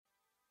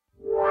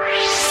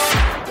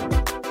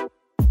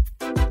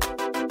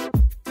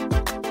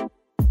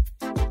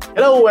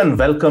Hello and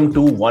welcome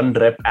to One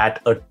Rep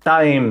at a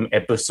Time,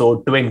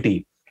 episode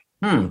 20.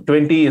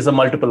 20 is a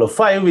multiple of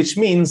 5, which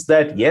means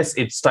that, yes,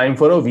 it's time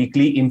for a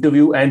weekly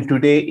interview, and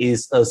today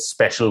is a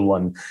special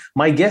one.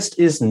 My guest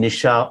is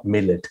Nisha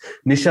Millet.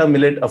 Nisha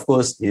Millet, of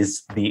course,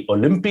 is the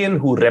Olympian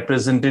who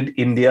represented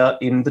India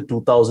in the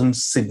 2000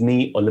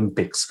 Sydney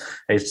Olympics.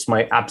 It's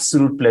my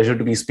absolute pleasure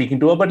to be speaking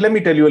to her, but let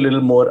me tell you a little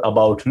more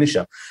about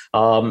Nisha.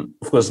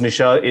 Of course,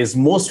 Nisha is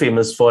most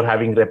famous for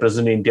having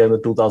represented India in the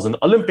 2000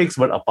 Olympics,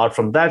 but apart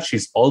from that,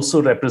 she's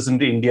also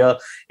represented India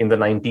in the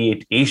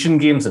 98 Asian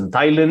Games in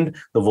Thailand,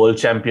 the World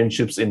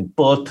Championships in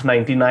Perth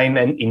 99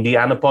 and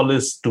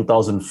Indianapolis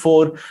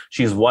 2004.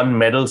 She's won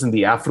medals in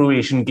the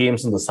Afro-Asian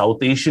Games and the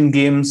South Asian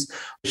Games.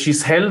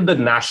 She's held the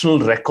national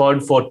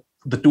record for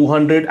the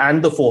 200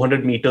 and the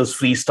 400 meters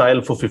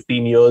freestyle for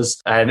 15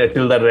 years, and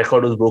until that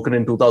record was broken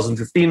in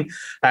 2015.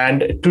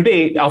 And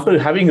today, after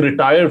having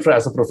retired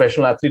as a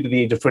professional athlete at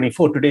the age of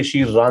 24, today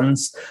she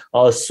runs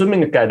a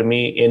swimming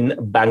academy in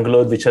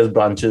Bangalore, which has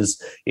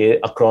branches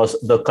across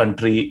the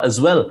country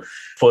as well.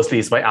 Firstly,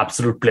 it's my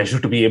absolute pleasure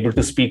to be able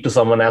to speak to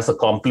someone as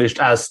accomplished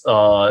as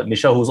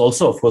Nisha, who's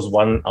also, of course,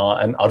 won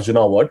an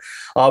Arjuna Award.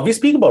 We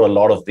speak about a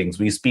lot of things.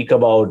 We speak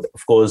about,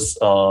 of course,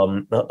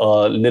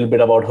 a little bit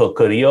about her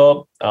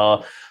career,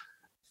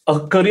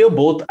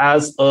 both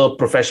as a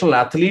professional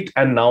athlete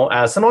and now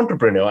as an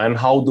entrepreneur, and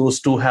how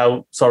those two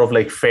have sort of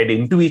like fed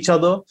into each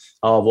other,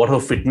 what her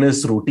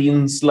fitness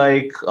routines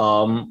like,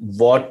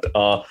 what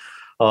her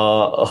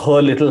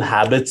little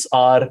habits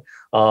are.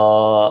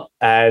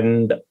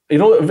 And, you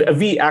know,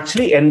 we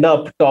actually end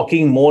up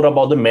talking more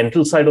about the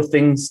mental side of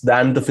things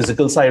than the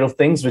physical side of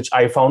things, which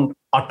I found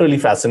utterly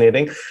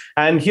fascinating.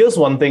 And here's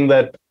one thing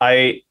that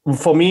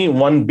for me,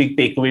 one big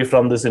takeaway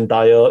from this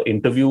entire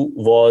interview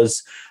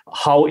was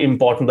how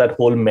important that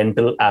whole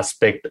mental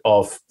aspect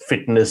of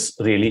fitness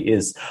really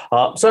is.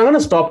 So I'm going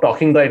to stop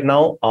talking right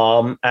now.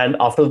 And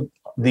after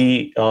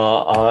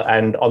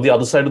and on the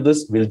other side of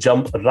this, we'll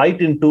jump right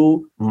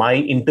into my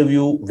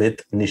interview with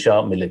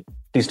Nisha Millet.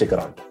 Please stick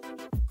around.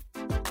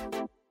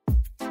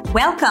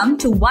 Welcome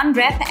to One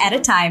Rep at a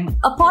Time,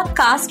 a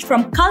podcast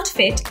from Cult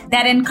Fit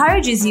that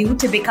encourages you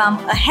to become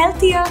a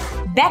healthier,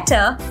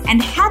 better,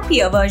 and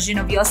happier version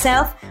of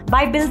yourself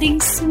by building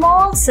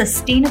small,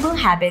 sustainable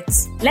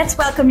habits. Let's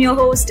welcome your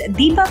host,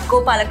 Deepak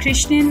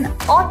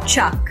Gopalakrishnan, or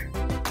Chuck.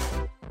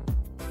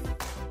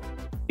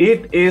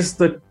 It is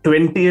the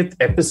 20th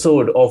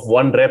episode of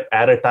One Rep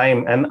at a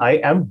Time, and I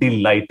am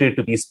delighted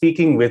to be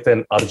speaking with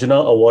an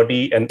Arjuna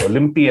awardee, an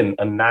Olympian,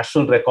 a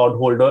national record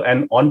holder,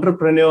 an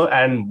entrepreneur,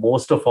 and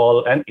most of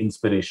all, an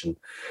inspiration.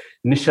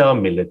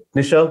 Nisha Millet.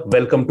 Nisha,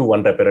 welcome to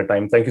One Rep at a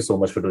Time. Thank you so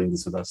much for doing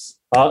this with us.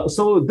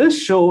 So this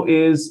show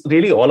is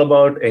really all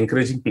about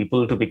encouraging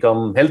people to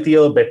become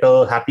healthier,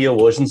 better, happier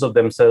versions of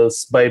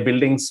themselves by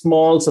building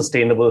small,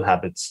 sustainable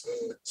habits.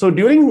 So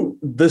during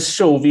this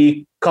show,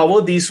 we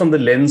cover these from the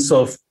lens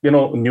of,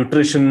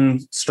 nutrition,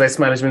 stress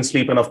management,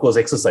 sleep, and of course,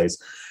 exercise.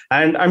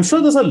 And I'm sure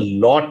there's a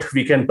lot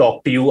we can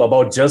talk to you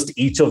about just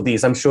each of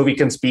these. I'm sure we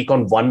can speak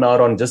on 1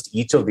 hour on just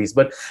each of these,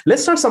 but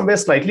let's start somewhere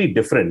slightly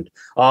different.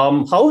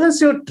 How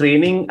has your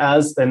training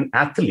as an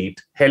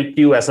athlete helped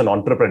you as an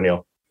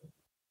entrepreneur?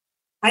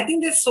 I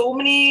think there's so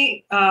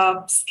many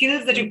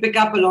skills that you pick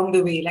up along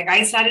the way. Like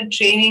I started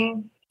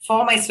training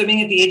for my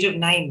swimming at the age of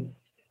 9.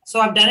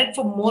 So I've done it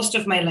for most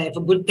of my life,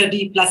 a good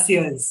 30 plus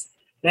years.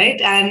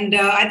 Right. And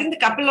I think the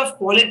couple of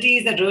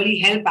qualities that really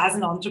help as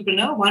an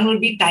entrepreneur, one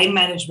would be time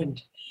management.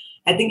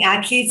 I think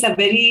athletes are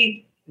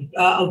very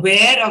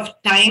aware of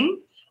time.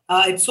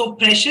 It's so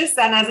precious.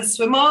 And as a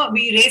swimmer,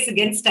 we race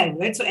against time,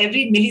 right? So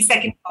every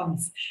millisecond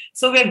counts.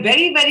 So we're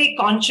very, very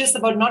conscious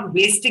about not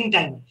wasting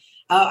time.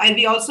 And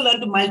we also learn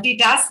to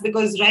multitask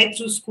because right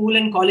through school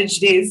and college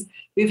days,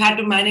 we've had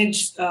to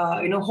manage,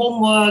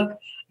 homework,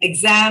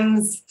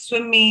 exams,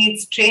 swim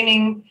meets,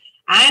 training,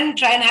 and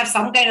try and have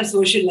some kind of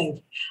social life.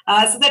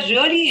 So that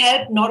really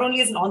helped not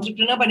only as an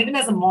entrepreneur, but even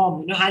as a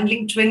mom,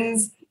 handling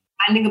twins,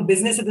 handling a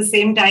business at the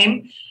same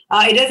time.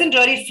 It doesn't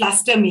really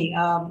fluster me.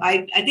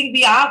 I think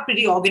we are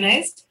pretty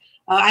organized.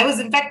 I was,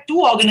 in fact,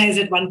 too organized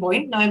at one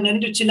point. Now I'm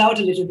learning to chill out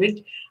a little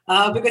bit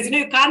because,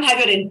 you can't have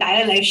your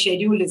entire life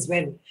scheduled as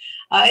well.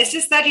 It's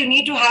just that you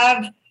need to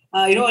have,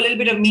 a little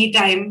bit of me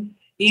time.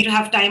 You need to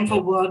have time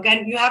for work.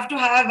 And you have to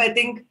have, I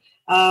think,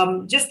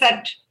 just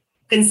that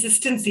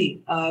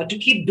consistency to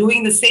keep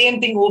doing the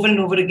same thing over and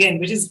over again,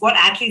 which is what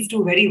athletes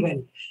do very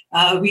well.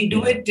 We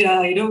do it,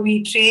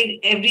 we train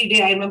every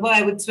day. I remember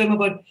I would swim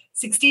about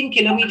 16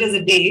 kilometers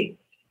a day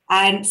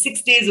and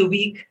 6 days a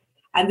week.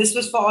 And this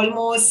was for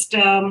almost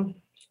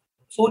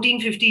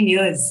 14, 15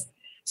 years.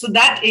 So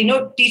that,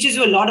 teaches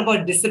you a lot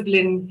about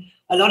discipline,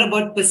 a lot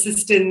about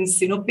persistence,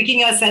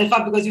 picking yourself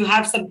up because you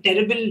have some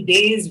terrible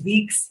days,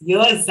 weeks,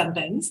 years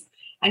sometimes,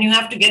 and you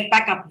have to get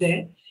back up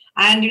there.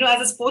 And,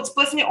 as a sports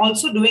person, you're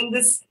also doing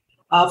this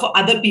for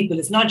other people.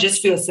 It's not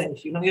just for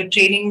yourself. You're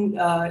training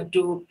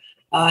to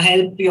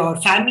help your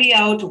family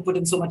out, who put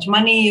in so much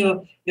money.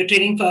 You're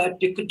training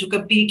to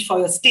compete for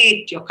your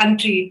state, your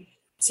country.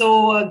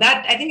 So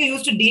that I think you're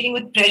used to dealing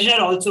with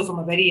pressure also from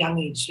a very young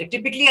age. Like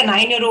typically a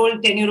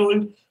 9-year-old,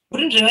 10-year-old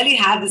wouldn't really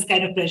have this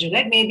kind of pressure,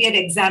 right? Maybe at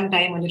exam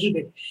time a little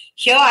bit.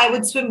 Here I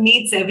would swim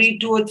meets every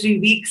 2 or 3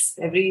 weeks,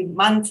 every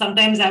month.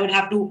 Sometimes I would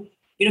have to,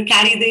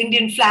 carry the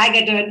Indian flag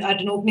at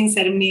an opening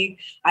ceremony.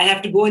 I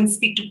have to go and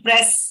speak to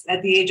press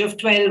at the age of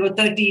 12 or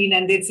 13,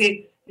 and they'd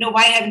say,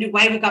 why have you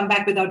come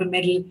back without a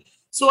medal?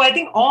 So I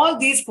think all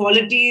these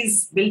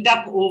qualities built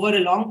up over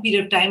a long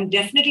period of time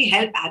definitely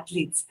help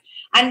athletes.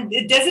 And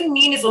it doesn't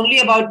mean it's only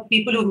about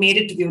people who've made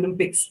it to the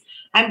Olympics.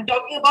 I'm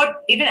talking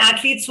about even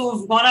athletes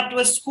who've gone up to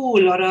a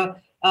school or a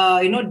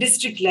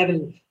district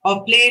level,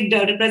 or played,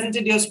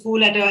 represented your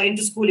school at an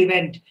inter-school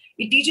event.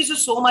 It teaches you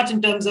so much in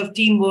terms of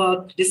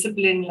teamwork,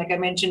 discipline, like I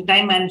mentioned,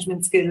 time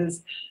management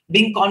skills,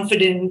 being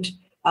confident,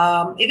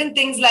 even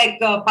things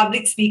like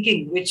public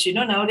speaking, which,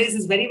 nowadays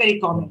is very, very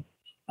common,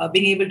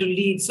 being able to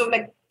lead. So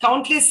like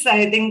countless,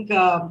 I think,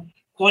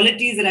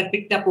 qualities that I've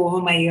picked up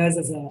over my years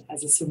as a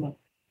swimmer.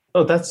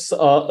 Oh, that's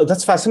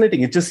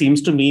fascinating. It just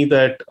seems to me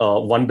that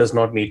one does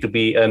not need to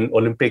be an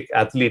Olympic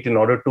athlete in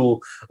order to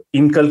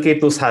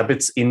inculcate those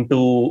habits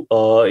into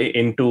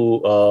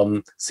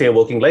say a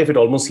working life. It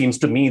almost seems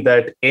to me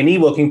that any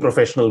working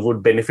professional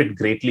would benefit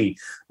greatly,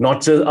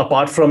 not just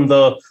apart from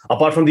the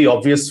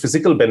obvious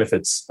physical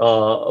benefits,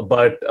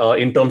 but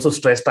in terms of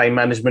stress, time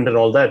management, and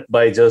all that,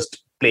 by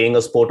just playing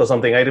a sport or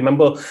something. I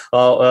remember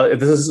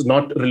this is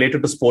not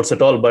related to sports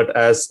at all, but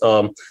as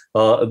the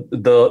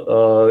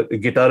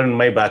guitar in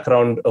my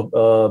background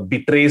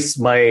betrays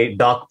my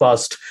dark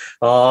past,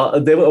 I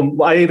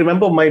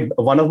remember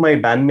one of my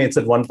bandmates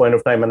at one point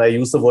of time, and I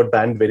use the word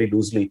band very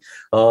loosely,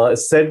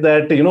 said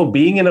that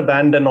being in a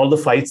band and all the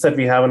fights that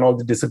we have and all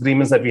the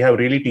disagreements that we have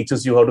really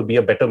teaches you how to be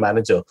a better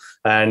manager.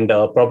 And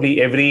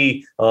probably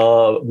every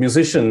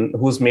musician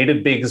who's made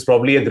it big is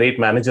probably a great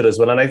manager as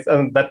well. And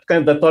that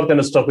thought kind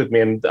of stuck with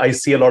me. And I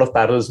see a lot of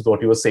parallels with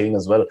what you were saying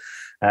as well.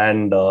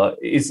 And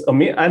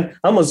and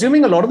I'm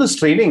assuming a lot of this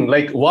training,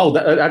 like, wow,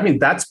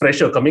 that's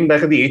pressure. Coming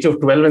back at the age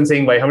of 12 and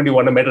saying, why haven't you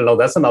won a medal? Now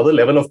that's another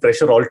level of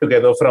pressure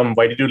altogether from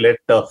why did you let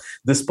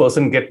this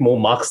person get more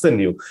marks than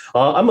you?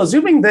 I'm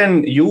assuming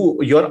then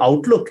your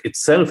outlook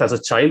itself as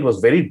a child was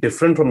very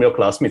different from your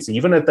classmates,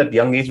 even at that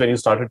young age when you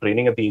started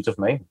training at the age of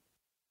 9.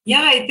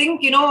 Yeah, I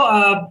think,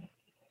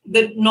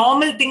 the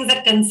normal things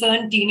that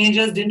concern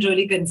teenagers didn't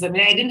really concern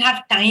me. I didn't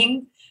have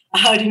time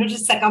to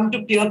succumb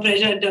to peer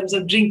pressure in terms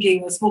of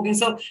drinking or smoking.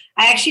 So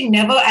I've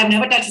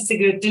never touched a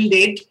cigarette till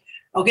date.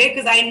 Okay,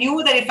 because I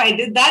knew that if I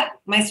did that,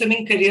 my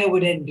swimming career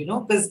would end,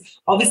 because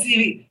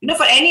obviously,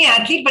 for any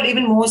athlete, but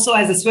even more so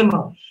as a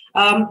swimmer.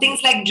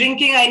 Things like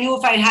drinking, I knew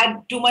if I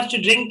had too much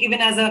to drink,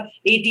 even as a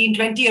 18,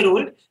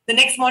 20-year-old, the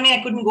next morning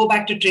I couldn't go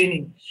back to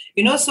training.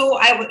 So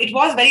it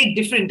was very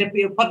different.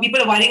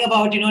 People are worrying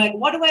about, like,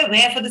 what do I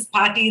wear for this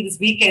party this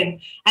weekend?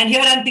 And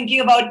here I'm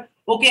thinking about,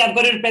 okay, I've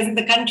got to represent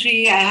the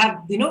country. I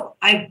have,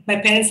 my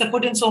parents have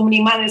put in so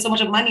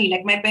much of money.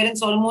 Like my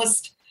parents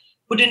almost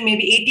put in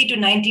maybe 80 to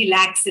 90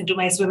 lakhs into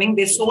my swimming.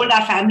 They sold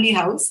our family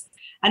house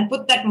and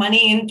put that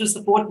money in to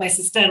support my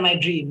sister and my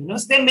dream.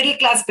 So they're middle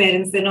class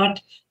parents. They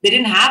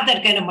didn't have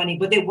that kind of money,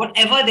 but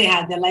whatever they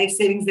had, their life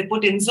savings they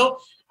put in. So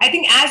I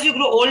think as you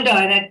grow older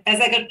and as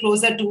I got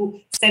closer to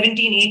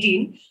 17,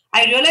 18,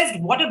 I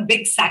realized what a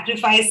big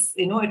sacrifice,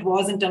 it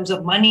was in terms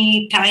of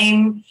money,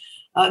 time,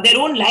 their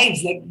own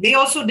lives. Like they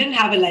also didn't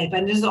have a life,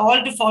 and this is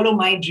all to follow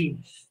my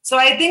dream. So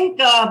I think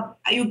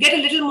you get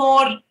a little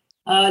more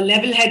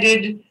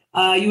level-headed.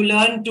 You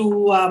learn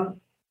to,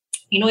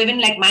 even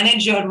like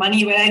manage your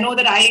money. Where I know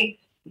that I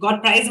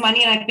got prize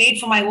money and I paid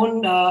for my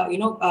own,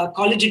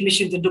 college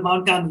admissions into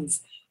Mount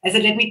Carmel's. I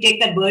said, let me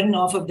take that burden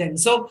off of them.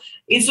 So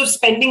instead of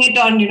spending it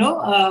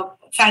on,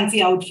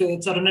 fancy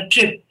outfits or on a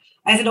trip,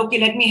 I said, okay,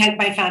 let me help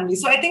my family.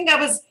 So I think I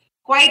was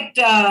quite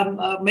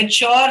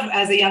mature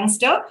as a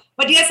youngster.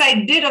 But yes,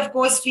 I did, of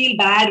course, feel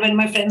bad when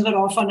my friends were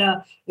off on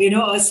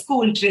a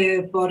school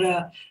trip or,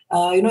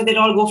 they'd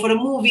all go for a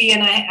movie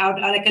and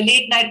like a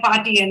late night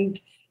party, and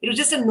it was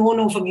just a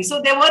no-no for me.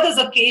 So there were those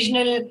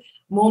occasional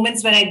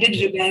moments when I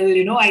did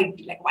rebel, I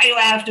like, why do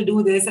I have to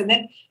do this? And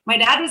then my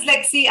dad was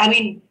like, see,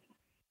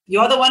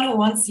 you're the one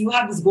you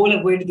have this goal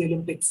of going to the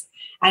Olympics.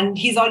 And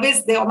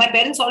my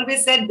parents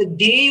always said, the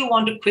day you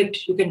want to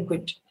quit, you can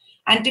quit.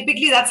 And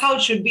typically that's how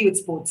it should be with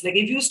sports. Like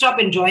if you stop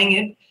enjoying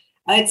it,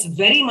 it's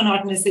very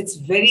monotonous. It's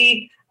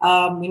very,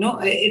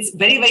 it's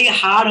very, very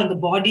hard on the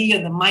body,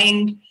 on the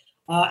mind,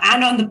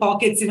 and on the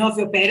pockets, if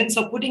your parents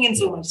are putting in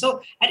so much.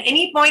 So at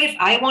any point, if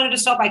I wanted to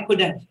stop, I could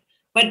have.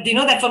 But,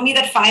 that for me,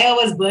 that fire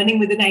was burning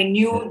within. I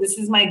knew this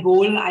is my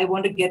goal. I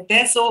want to get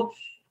there. So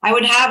I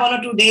would have 1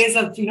 or 2 days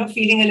of,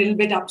 feeling a little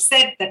bit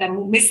upset that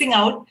I'm missing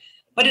out.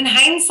 But in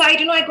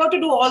hindsight, I got to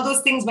do all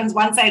those things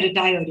once I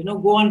retired,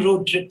 go on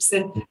road trips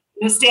and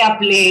stay up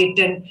late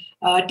and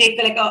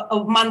take like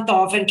a month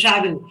off and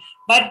travel.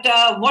 But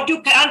what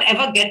you can't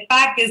ever get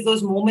back is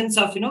those moments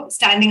of,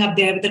 standing up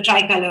there with the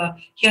tricolor,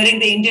 hearing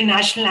the Indian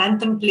national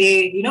anthem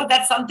play.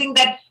 That's something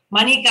that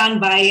money can't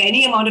buy,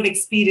 any amount of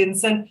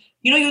experience. And,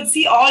 you'd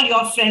see all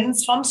your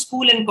friends from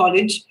school and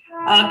college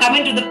come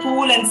into the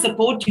pool and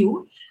support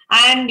you.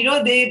 And,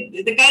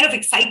 the kind of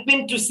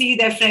excitement to see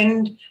their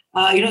friend,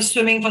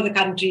 swimming for the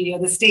country or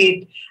the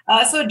state.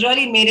 So it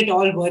really made it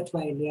all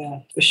worthwhile. Yeah,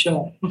 for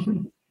sure.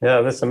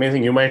 Yeah, that's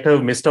amazing. You might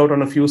have missed out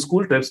on a few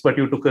school trips, but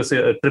you took a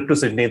trip to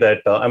Sydney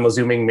that I'm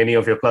assuming many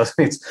of your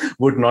classmates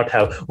would not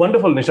have.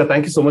 Wonderful, Nisha.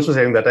 Thank you so much for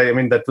sharing that. I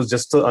mean, that was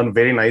just a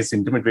very nice,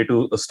 intimate way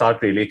to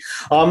start, really.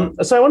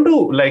 So I want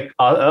to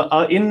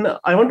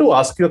I want to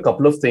ask you a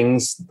couple of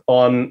things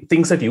on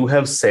things that you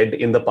have said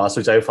in the past,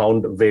 which I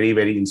found very,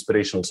 very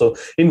inspirational. So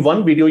in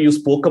one video, you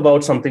spoke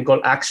about something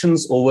called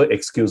actions over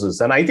excuses,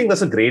 and I think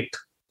that's a great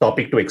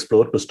topic to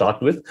explore to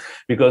start with,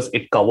 because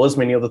it covers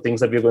many of the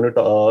things that we're going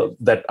to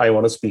that I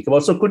want to speak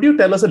about. So could you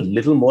tell us a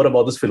little more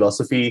about this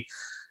philosophy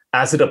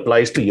as it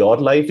applies to your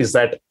life? Is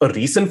that a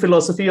recent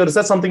philosophy, or is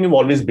that something you've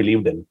always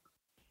believed in?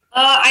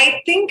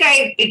 I think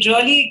it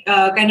really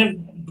kind of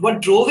what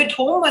drove it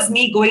home was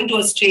me going to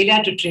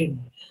Australia to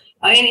train.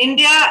 In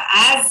India,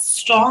 as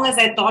strong as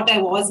I thought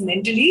I was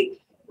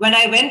mentally, when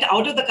I went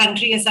out of the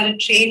country and started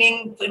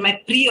training for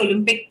my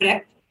pre-Olympic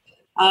prep,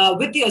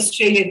 with the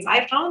Australians,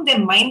 I found their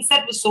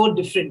mindset was so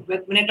different.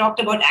 When I talked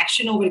about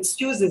action over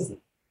excuses,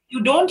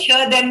 you don't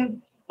hear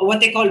them what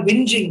they call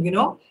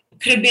whinging,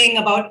 cribbing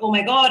about, oh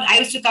my God, I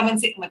used to come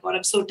and say, oh my God,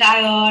 I'm so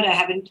tired. I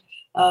haven't,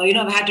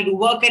 I've had to do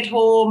work at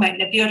home.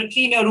 And if you have to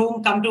clean your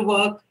room, come to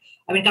work.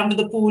 Come to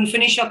the pool,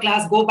 finish your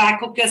class, go back,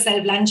 cook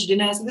yourself lunch,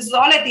 dinner. So this is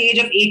all at the age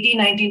of 18,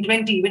 19,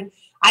 20. When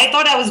I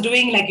thought I was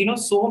doing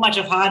so much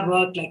of hard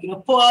work,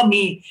 poor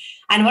me.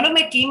 And one of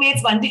my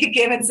teammates one day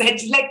came and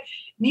said, she's like,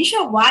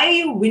 Nisha, why are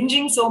you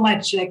whinging so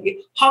much?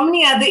 How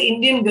many other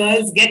Indian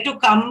girls get to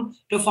come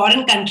to a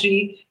foreign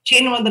country,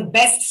 train one of the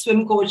best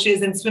swim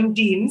coaches and swim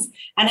teams,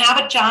 and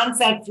have a chance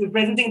at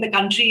representing the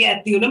country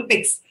at the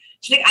Olympics?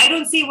 She's like, I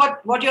don't see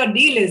what your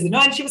deal is,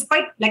 and she was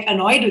quite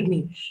annoyed with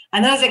me.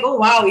 And then I was like, oh,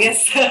 wow,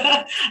 yes,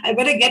 I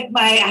better get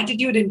my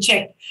attitude in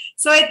check.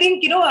 So I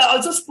think,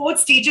 also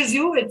sports teaches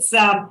you it's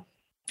a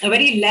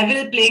very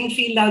level playing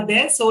field out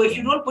there. So if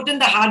you don't put in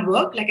the hard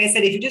work, like I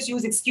said, if you just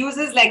use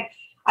excuses like,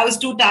 I was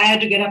too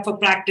tired to get up for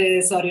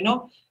practice, or,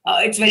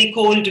 it's very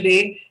cold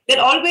today.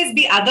 There'll always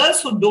be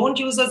others who don't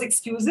use those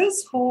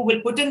excuses, who will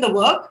put in the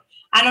work,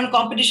 and on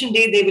competition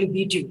day, they will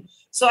beat you.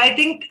 So I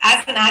think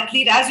as an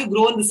athlete, as you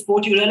grow in the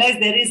sport, you realize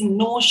there is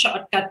no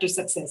shortcut to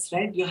success,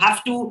 right? You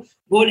have to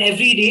go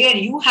every day and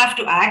you have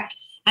to act.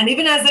 And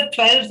even as a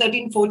 12,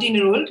 13,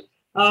 14-year-old,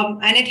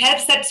 and it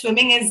helps that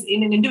swimming is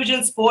in an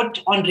individual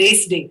sport on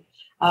race day,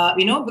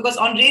 because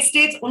on race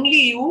day, it's only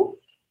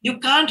you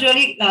can't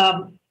really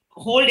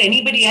hold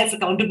anybody else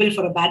accountable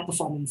for a bad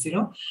performance.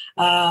 You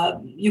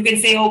can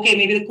say, okay,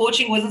 maybe the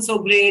coaching wasn't so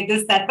great,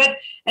 this, that, but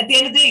at the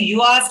end of the day,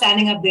 you are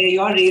standing up there,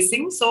 you're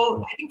racing.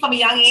 So I think from a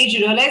young age,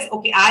 you realize,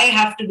 okay, I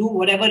have to do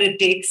whatever it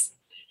takes.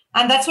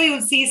 And that's why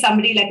you'll see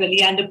somebody like a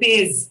Leander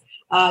Paes,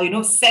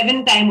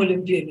 7-time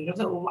Olympian.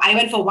 So I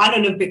went for one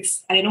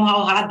Olympics. I know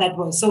how hard that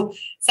was. So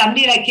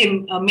somebody like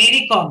him,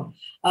 Mary Kom,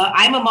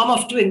 I'm a mom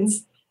of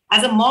twins.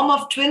 As a mom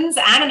of twins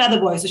and another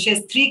boy, so she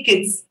has 3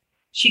 kids.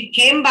 She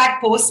came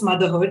back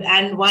post-motherhood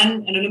and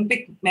won an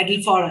Olympic medal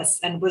for us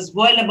and was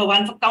world number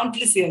 1 for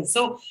countless years.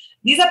 So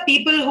these are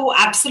people who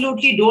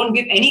absolutely don't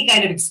give any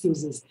kind of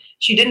excuses.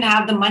 She didn't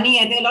have the money.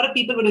 I think a lot of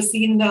people would have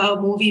seen the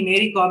movie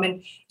Mary Kom,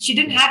 and she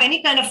didn't have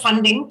any kind of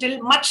funding till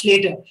much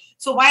later.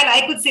 So while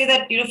I could say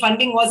that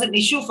funding was an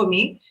issue for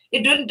me,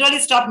 it didn't really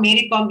stop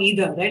Mary Kom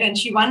either, right? And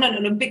she won an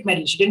Olympic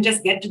medal. She didn't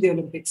just get to the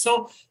Olympics.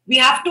 So we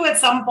have to at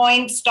some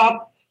point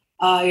stop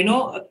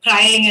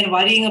crying and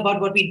worrying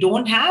about what we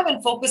don't have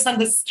and focus on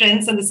the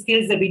strengths and the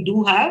skills that we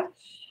do have.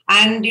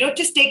 And,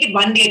 just take it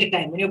one day at a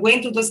time. When you're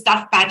going through those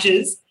tough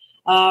patches,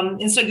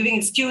 instead of giving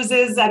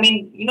excuses,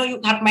 you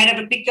might have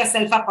to pick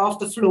yourself up off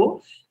the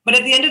floor. But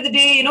at the end of the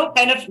day,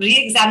 kind of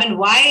re-examine,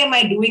 why am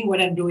I doing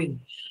what I'm doing?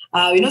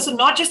 So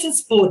not just in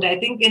sport. I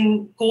think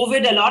in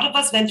COVID, a lot of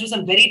us went through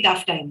some very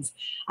tough times.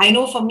 I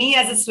know for me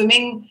as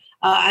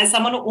as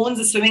someone who owns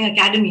a swimming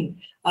academy,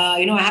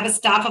 I have a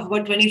staff of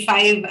about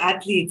 25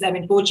 athletes,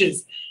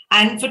 coaches.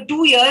 And for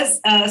 2 years,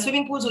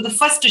 swimming pools were the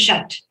first to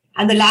shut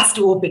and the last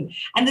to open.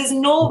 And there's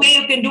no way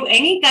you can do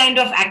any kind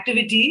of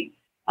activity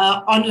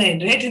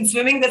online, right? In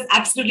swimming, there's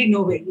absolutely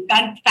no way. You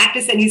can't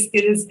practice any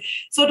skills.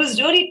 So it was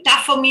really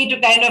tough for me to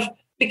kind of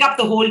pick up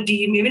the whole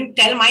team, even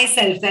tell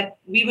myself that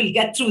we will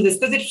get through this,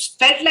 because it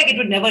felt like it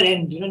would never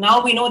end.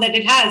 Now we know that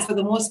it has for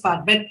the most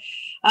part. But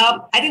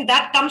I think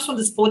that comes from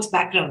the sports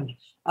background.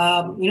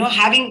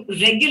 Having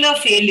regular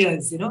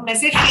failures, when I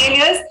say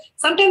failures,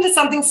 sometimes it's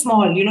something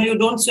small, you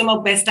don't swim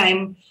up best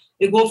time,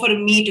 you go for a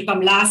meet, you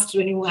come last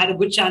when you had a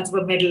good chance of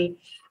a medal.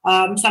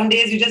 Some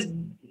days you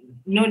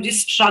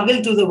just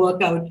struggle through the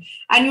workout,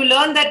 and you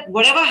learn that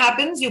whatever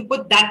happens, you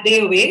put that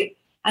day away,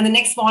 and the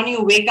next morning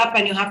you wake up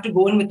and you have to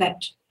go in with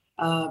that,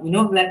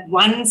 that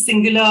one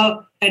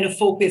singular kind of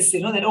focus,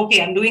 that,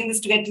 okay, I'm doing this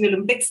to get to the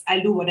Olympics,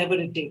 I'll do whatever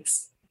it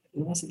takes.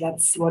 So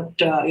that's what,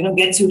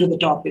 gets you to the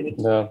top in it.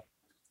 Yeah.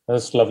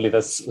 That's lovely.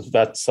 That's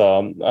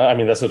a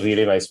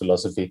really nice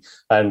philosophy,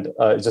 and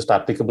just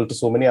applicable to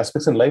so many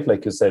aspects in life.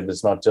 Like you said,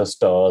 it's not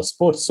just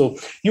sports. So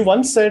you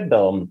once said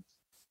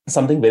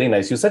something very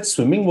nice. You said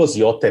swimming was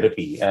your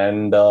therapy,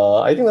 and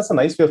I think that's a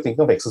nice way of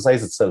thinking of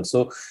exercise itself.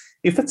 So,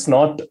 if it's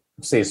not,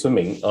 say,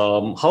 swimming,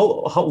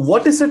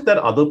 what is it that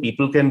other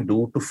people can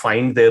do to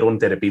find their own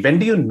therapy? When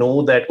do you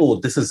know that, oh,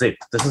 this is it?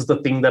 This is the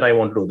thing that I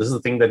want to do. This is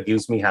the thing that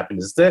gives me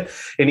happiness. Is there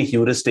any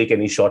heuristic,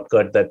 any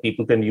shortcut that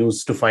people can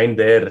use to find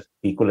their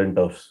equivalent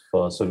of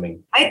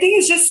swimming? I think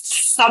it's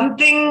just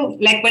something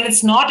like when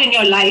it's not in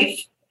your life,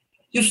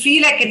 you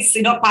feel like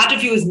it's, part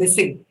of you is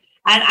missing.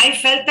 And I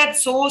felt that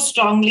so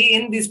strongly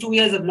in these 2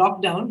 years of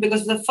lockdown,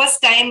 because for the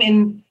first time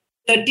in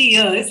 30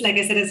 years, like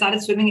I said, I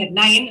started swimming at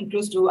 9, I'm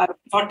close to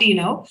 40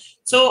 now.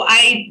 So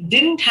I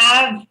didn't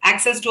have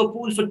access to a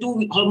pool for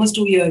almost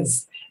 2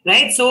 years,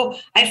 right? So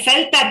I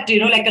felt that,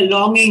 like a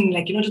longing,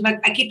 like,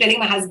 I keep telling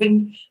my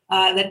husband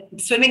that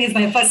swimming is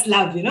my first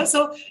love,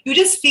 So you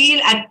just feel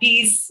at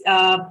peace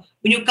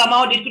when you come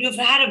out. You've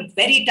had a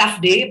very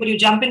tough day, but you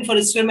jump in for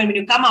a swim, and when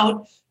you come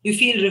out, you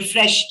feel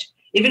refreshed.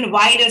 Even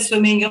while you're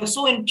swimming, you're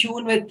so in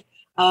tune with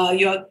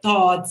your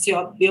thoughts,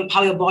 your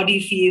how your body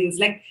feels.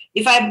 Like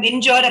if I'm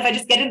injured, if I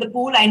just get in the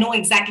pool, I know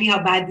exactly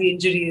how bad the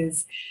injury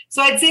is.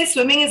 So I'd say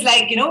swimming is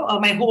like,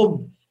 my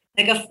home.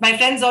 Like my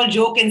friends all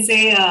joke and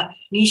say,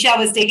 Nisha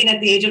was taken at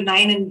the age of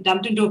 9 and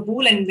dumped into a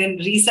pool and then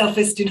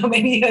resurfaced,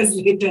 many years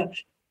later.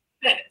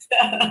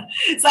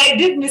 So I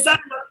did miss out.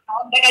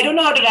 Like I don't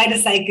know how to ride a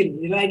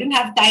cycle. I didn't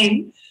have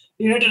time,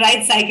 to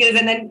ride cycles.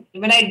 And then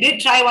when I did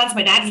try once,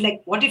 my dad's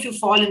like, what if you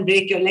fall and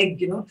break your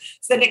leg,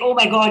 So like, oh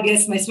my God,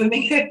 yes, my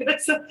swimming.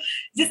 So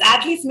just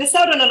athletes miss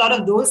out on a lot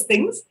of those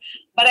things.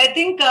 But I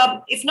think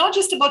it's not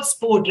just about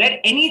sport, right?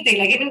 Anything.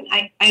 Like even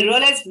I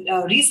realized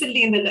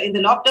recently in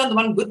the lockdown, the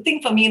one good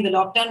thing for me in the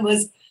lockdown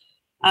was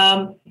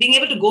being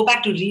able to go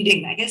back to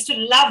reading. I used to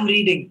love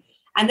reading.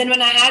 And then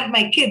when I had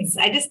my kids,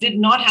 I just did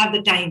not have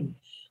the time.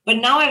 But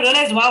now I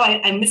realized, wow,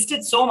 I missed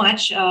it so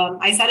much.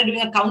 I started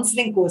doing a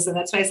counseling course, and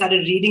that's why I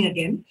started reading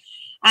again.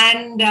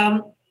 And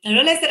I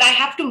realized that I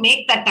have to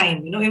make that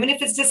time, even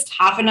if it's just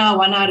half an hour,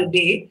 1 hour a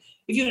day.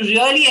 If you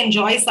really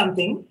enjoy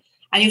something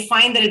and you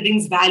find that it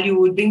brings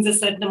value, it brings a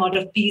certain amount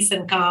of peace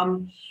and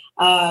calm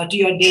to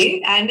your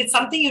day. And it's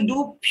something you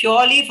do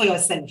purely for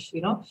yourself.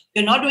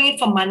 You're not doing it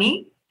for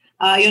money.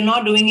 You're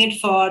not doing it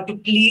to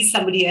please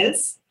somebody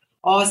else,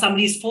 or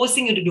somebody is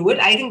forcing you to do it.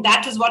 I think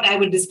that is what I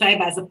would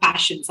describe as a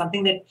passion,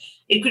 something that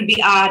it could be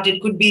art,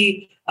 it could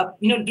be,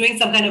 doing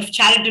some kind of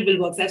charitable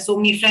works. I have so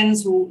many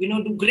friends who,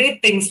 do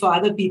great things for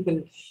other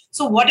people.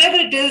 So whatever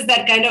it is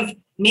that kind of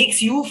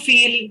makes you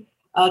feel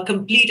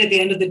complete at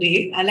the end of the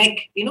day, and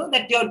like,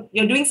 that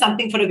you're doing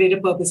something for a greater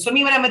purpose. For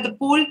me, when I'm at the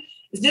pool,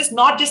 it's just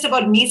not just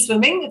about me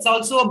swimming. It's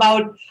also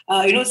about,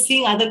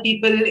 seeing other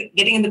people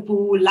getting in the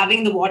pool,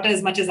 loving the water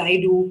as much as I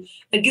do.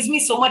 That gives me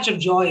so much of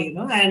joy,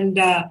 And,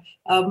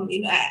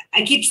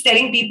 I keep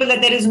telling people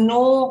that there is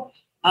no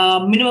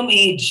minimum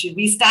age.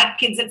 We start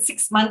kids at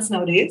 6 months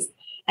nowadays.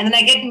 And then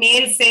I get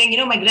mails saying,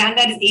 my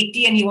granddad is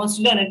 80 and he wants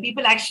to learn. And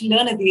people actually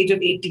learn at the age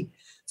of 80.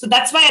 So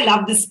that's why I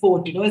love this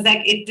sport. It's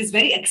like it is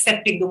very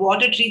accepting. The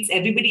water treats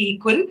everybody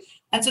equal.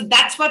 And so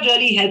that's what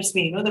really helps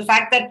me. The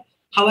fact that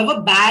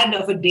however bad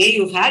of a day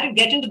you've had, you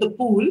get into the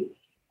pool,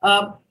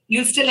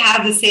 you still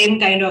have the same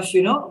kind of,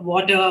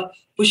 water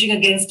pushing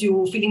against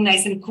you, feeling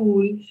nice and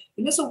cool.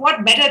 So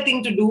what better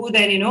thing to do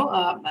than,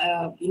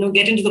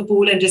 get into the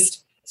pool and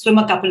just swim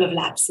a couple of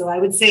laps. So I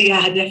would say,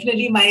 yeah,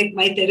 definitely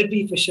my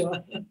therapy for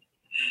sure.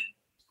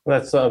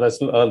 That's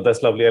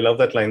lovely. I love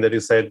that line that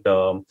you said,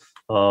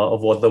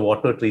 of what the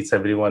water treats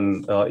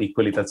everyone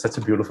equally. That's such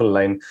a beautiful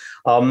line.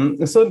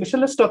 So Nisha,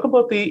 let's talk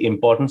about the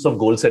importance of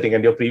goal setting.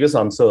 And your previous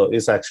answer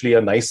is actually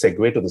a nice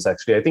segue to this.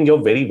 Actually, I think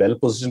you're very well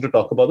positioned to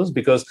talk about this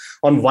because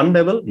on one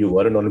level, you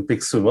were an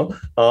Olympic swimmer.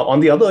 On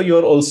the other,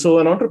 you're also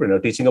an entrepreneur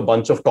teaching a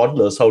bunch of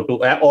toddlers how to,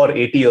 or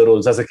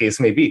 80-year-olds as a case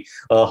may be,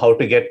 how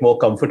to get more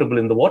comfortable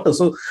in the water.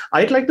 So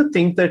I'd like to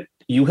think that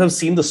you have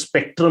seen the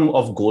spectrum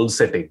of goal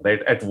setting,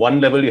 right? At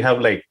one level, you have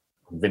like,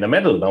 win a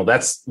medal. Now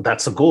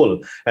that's a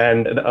goal.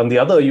 And on the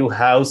other, you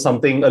have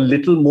something a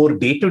little more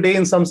day-to-day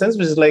in some sense,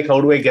 which is like,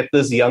 how do I get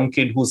this young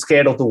kid who's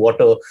scared of the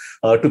water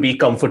to be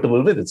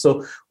comfortable with it?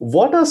 So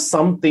what are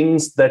some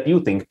things that you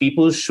think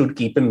people should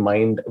keep in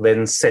mind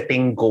when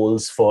setting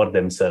goals for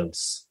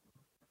themselves?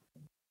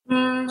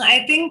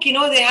 I think,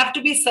 there have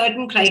to be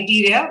certain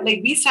criteria. Like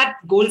we start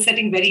goal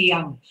setting very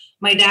young.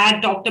 My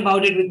dad talked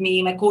about it with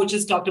me. My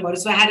coaches talked about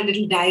it. So I had a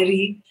little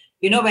diary,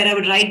 where I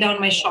would write down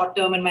my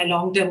short-term and my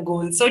long-term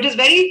goals. So it was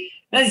when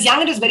I was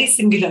young, it was very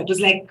singular. It was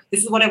like,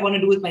 this is what I want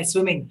to do with my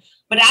swimming.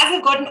 But as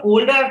I've gotten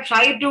older, I've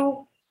tried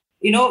to,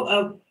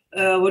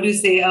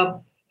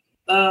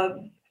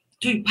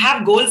 to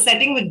have goal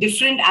setting with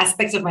different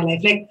aspects of my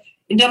life. Like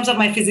in terms of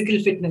my physical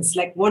fitness,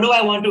 like what do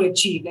I want to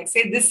achieve? Like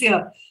say this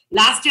year,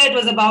 last year it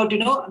was about,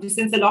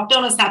 since the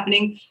lockdown was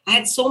happening, I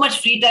had so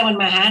much free time on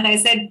my hand. I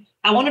said,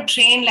 I want to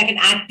train like an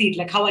athlete,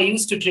 like how I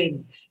used to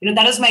train.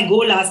 That was my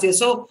goal last year.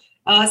 So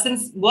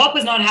since work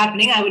was not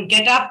happening, I would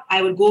get up,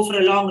 I would go for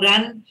a long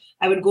run,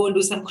 I would go and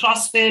do some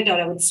CrossFit or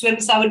I would swim.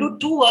 So I would do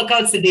 2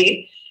 workouts a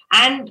day.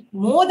 And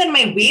more than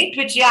my weight,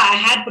 which, I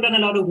had put on a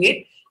lot of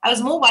weight, I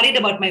was more worried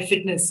about my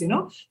fitness,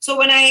 So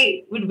when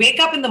I would wake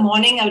up in the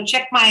morning, I would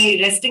check my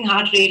resting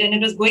heart rate and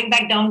it was going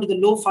back down to the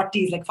low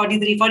 40s, like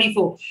 43,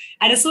 44.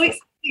 And it's so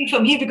exciting for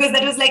me because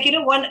that was like,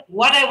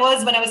 what I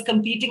was when I was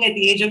competing at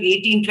the age of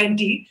 18,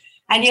 20.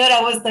 And here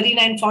I was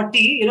 39,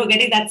 40,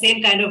 getting that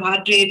same kind of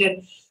heart rate.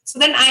 And so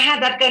then I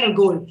had that kind of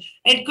goal.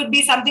 It could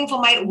be something for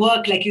my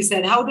work, like you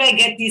said. How do I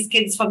get these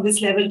kids from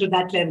this level to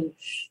that level?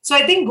 So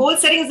I think goal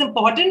setting is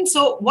important.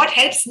 So what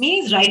helps me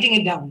is writing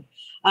it down.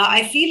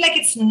 I feel like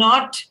it's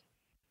not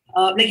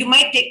like you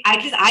might take,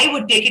 at least I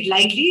would take it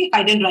lightly if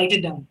I didn't write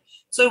it down.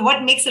 So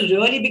what makes a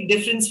really big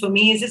difference for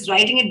me is just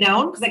writing it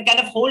down because I kind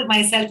of hold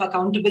myself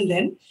accountable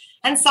then.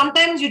 And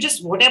sometimes you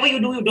just, whatever you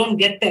do, you don't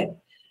get there.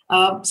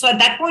 So at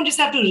that point, just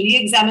have to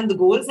re-examine the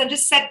goals and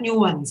just set new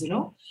ones,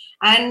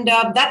 And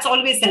that's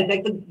always helped.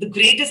 Like the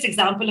greatest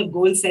example of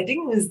goal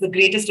setting is the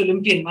greatest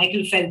Olympian,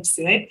 Michael Phelps,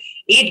 right?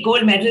 8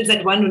 gold medals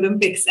at one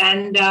Olympics.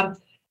 And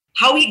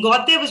how he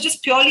got there was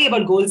just purely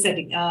about goal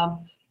setting.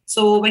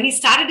 So when he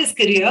started his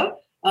career,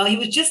 he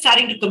was just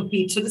starting to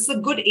compete. So this is a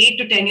good 8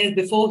 to 10 years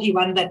before he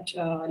won that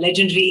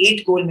legendary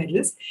 8 gold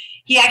medals.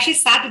 He actually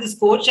sat with his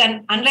coach,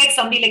 and unlike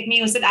somebody like me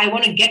who said, I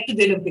want to get to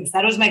the Olympics,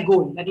 that was my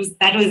goal. That was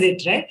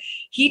it, right?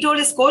 He told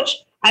his coach,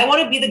 I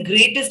want to be the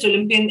greatest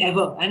Olympian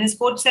ever. And his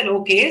coach said,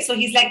 okay. So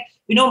he's like,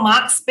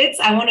 Mark Spitz,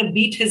 I want to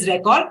beat his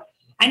record.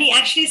 And he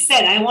actually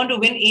said, I want to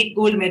win 8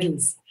 gold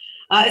medals.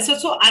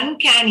 So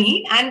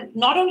uncanny. And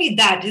not only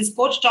that, his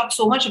coach talked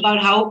so much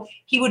about how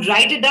he would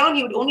write it down.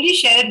 He would only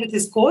share it with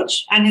his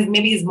coach and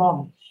maybe his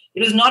mom.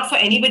 It was not for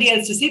anybody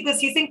else to see because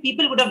he's saying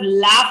people would have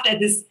laughed at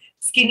this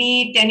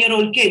skinny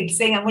 10-year-old kid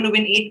saying, I'm going to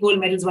win 8 gold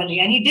medals one day.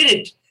 And he did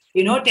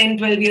it, 10,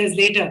 12 years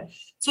later.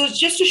 So it's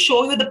just to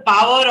show you the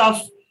power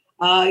of,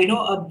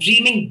 of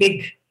dreaming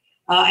big.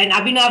 And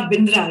Abhinav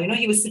Bindra,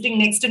 he was sitting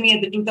next to me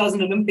at the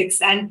 2000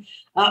 Olympics. And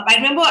I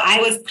remember I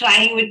was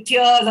crying with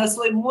tears. I was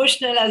so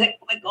emotional. I was like,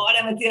 oh my God,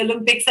 I'm at the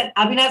Olympics. And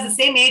Abhinav's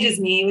the same age as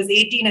me. He was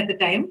 18 at the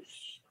time.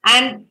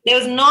 And there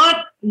was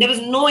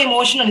no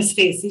emotion on his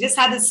face. He just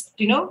had this,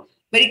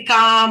 very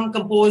calm,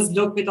 composed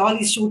look with all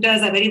these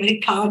shooters are very, very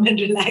calm and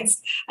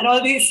relaxed. And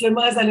all these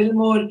swimmers are a little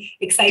more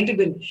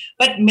excitable.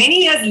 But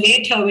many years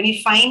later, when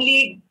he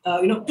finally,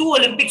 2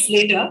 Olympics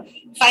later,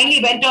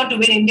 finally went on to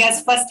win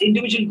India's first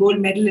individual gold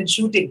medal in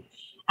shooting.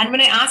 And when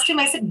I asked him,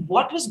 I said,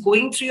 what was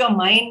going through your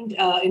mind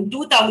in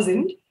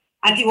 2000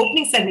 at the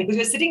opening ceremony? Because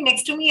you were sitting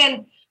next to me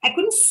and I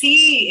couldn't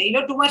see,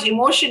 too much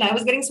emotion. I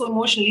was getting so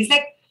emotional. He's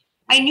like,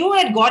 I knew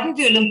I had gotten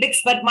to the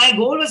Olympics, but my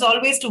goal was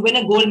always to win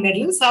a gold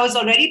medal. So I was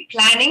already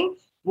planning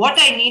what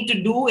I need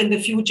to do in the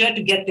future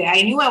to get there.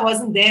 I knew I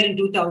wasn't there in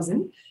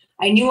 2000.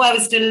 I knew I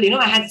was still,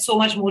 I had so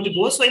much more to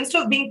go. So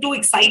instead of being too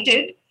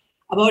excited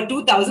about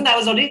 2000, I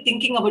was already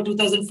thinking about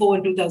 2004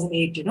 and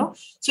 2008,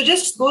 So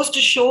just goes to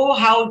show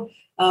how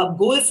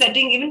goal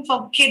setting, even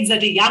for kids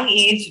at a young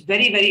age,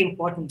 very, very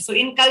important. So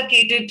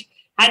inculcate it.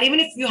 And even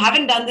if you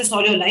haven't done this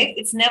all your life,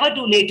 it's never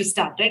too late to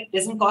start, right? It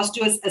doesn't cost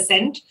you a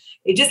cent.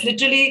 It just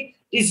literally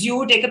is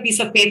you take a piece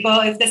of paper.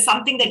 If there's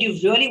something that you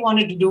really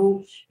wanted to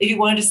do, if you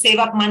wanted to save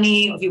up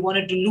money, or if you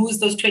wanted to lose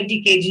those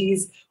 20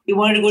 kgs, you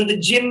wanted to go to the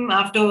gym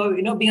after,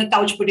 being a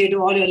couch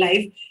potato all your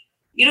life,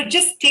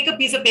 just take a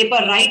piece of paper,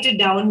 write it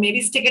down,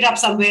 maybe stick it up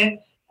somewhere.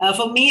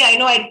 For me,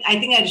 I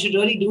think I should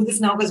really do this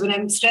now because when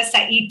I'm stressed,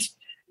 I eat.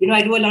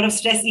 I do a lot of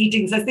stress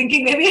eating. So I was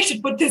thinking maybe I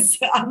should put this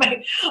on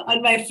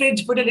my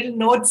fridge, put a little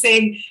note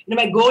saying,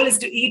 my goal is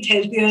to eat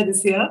healthier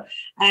this year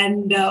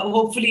and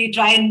hopefully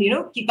try and,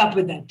 keep up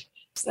with that.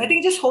 So I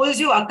think it just holds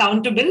you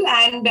accountable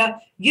and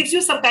gives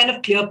you some kind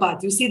of clear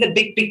path. You see the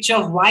big picture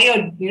of why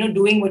you're,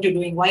 doing what you're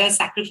doing, why you're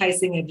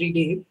sacrificing every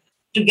day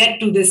to get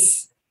to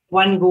this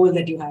one goal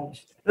that you have.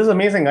 This is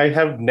amazing. I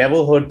have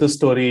never heard the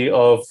story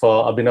of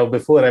Abhinav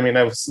before. I mean,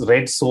 I've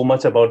read so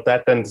much about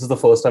that, and this is the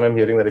first time I'm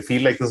hearing that. I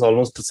feel like this is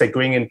almost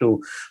segueing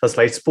into a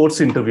slight sports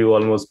interview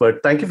almost,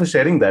 but thank you for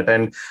sharing that.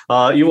 And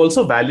you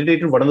also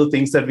validated one of the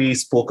things that we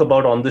spoke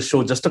about on this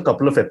show just a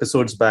couple of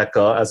episodes back,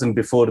 as in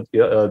before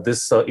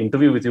this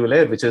interview with you,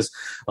 Lair, which is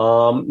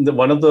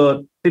one of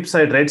the tips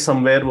I read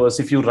somewhere was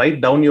if you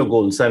write down your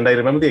goals, and I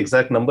remember the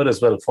exact number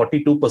as well,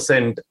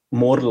 42%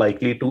 more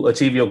likely to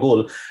achieve your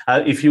goal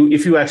if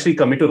you actually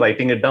commit to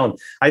writing it down.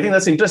 I think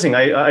that's interesting.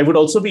 I would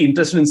also be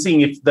interested in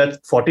seeing if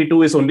that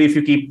 42 is only if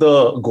you keep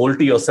the goal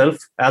to yourself,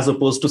 as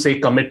opposed to say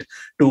commit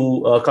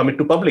to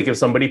public. If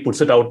somebody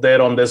puts it out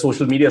there on their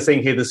social media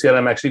saying, hey, this year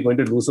I'm actually going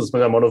to lose this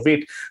much amount of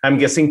weight, I'm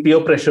guessing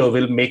peer pressure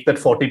will make that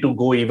 42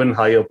 go even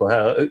higher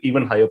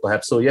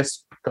perhaps. So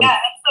yes. Yeah,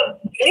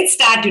 that's a great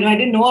start. I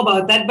didn't know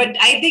about that. But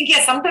I think,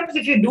 sometimes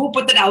if you do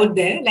put that out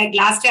there, like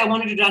last year I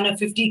wanted to run a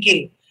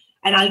 50K,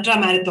 an ultra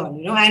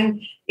marathon,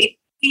 and it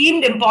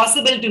seemed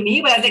impossible to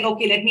me, but I was like,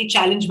 okay, let me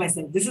challenge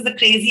myself. This is the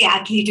crazy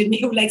athlete in me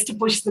who likes to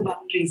push the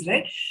boundaries,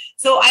 right?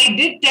 So I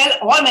did tell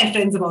all my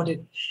friends about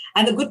it.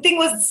 And the good thing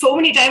was so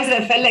many times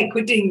that I felt like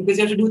quitting because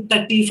you have to do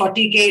 30,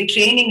 40K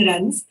training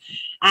runs.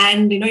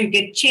 And, you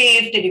get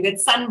chafed and you get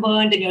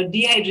sunburned and you're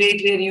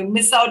dehydrated and you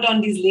miss out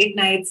on these late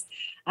nights.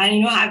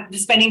 And,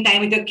 spending time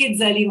with your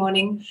kids early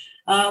morning.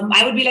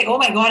 I would be like, oh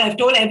my God, I've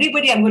told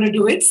everybody I'm going to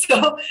do it.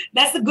 So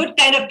that's the good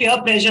kind of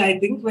peer pressure, I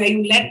think, where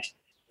you let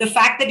the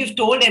fact that you've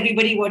told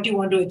everybody what you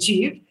want to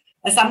achieve.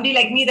 Somebody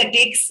like me I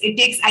take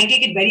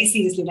it very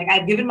seriously. Like,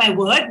 I've given my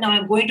word, now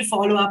I'm going to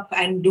follow up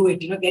and do it,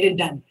 get it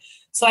done.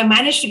 So I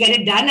managed to get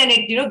it done, and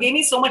it, gave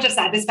me so much of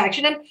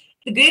satisfaction. And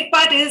the great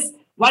part is,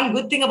 one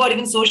good thing about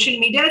even social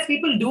media is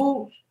people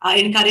do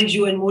encourage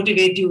you and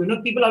motivate you.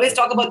 People always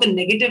talk about the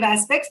negative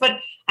aspects, but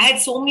I had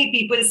so many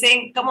people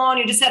saying, come on,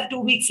 you just have 2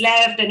 weeks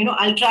left. And,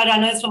 ultra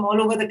runners from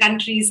all over the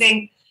country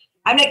saying,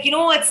 I'm like,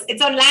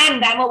 it's on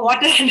land. I'm a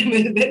water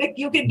animal. They're like,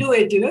 you can do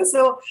it,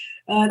 So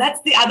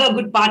that's the other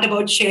good part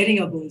about sharing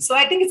a goal. So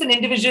I think it's an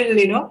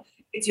individual,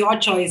 it's your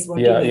choice what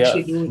you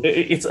actually do.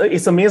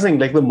 It's amazing.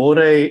 Like, the more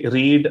I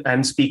read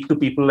and speak to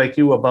people like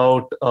you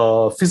about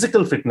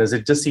physical fitness,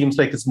 it just seems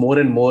like it's more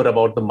and more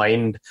about the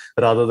mind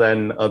rather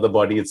than the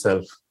body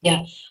itself. Yeah.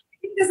 I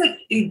think there's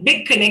a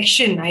big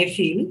connection, I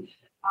feel,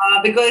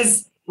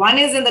 because one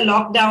is in the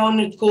lockdown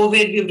with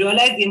COVID, we've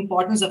realized the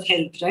importance of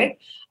health, right?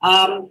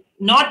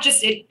 Not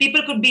just it.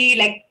 People could be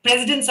like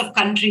presidents of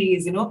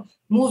countries,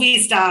 movie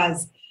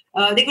stars.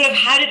 They could have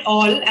had it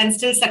all and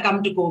still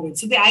succumb to COVID.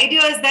 So the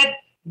idea is that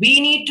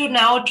we need to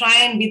now try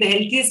and be the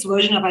healthiest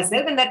version of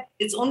ourselves, and that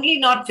it's only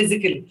not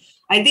physical.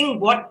 I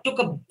think what took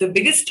the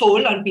biggest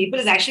toll on people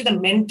is actually the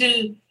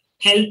mental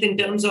health, in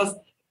terms of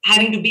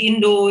having to be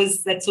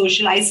indoors, that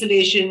social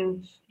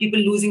isolation, people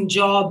losing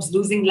jobs,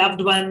 losing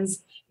loved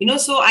ones.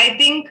 So I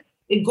think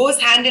it goes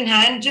hand in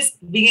hand, just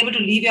being able to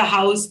leave your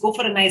house, go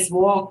for a nice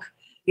walk,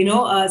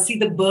 see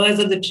the birds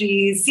on the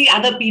trees, see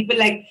other people.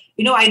 Like,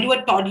 I do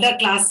a toddler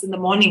class in the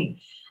morning,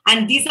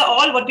 and these are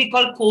all what we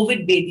call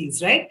COVID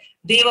babies, right?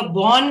 They were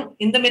born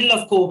in the middle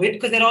of COVID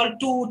because they're all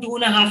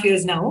 2.5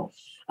 years now.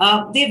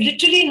 They've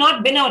literally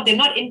not been out. They've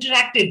not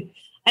interacted.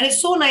 And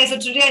it's so nice. So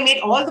today I made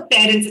all the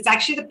parents, it's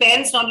actually the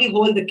parents normally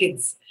hold the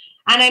kids.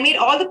 And I made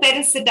all the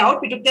parents sit out.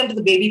 We took them to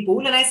the baby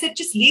pool, and I said,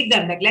 just leave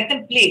them, like, let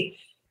them play.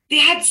 They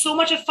had so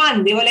much of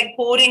fun. They were like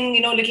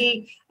pouring,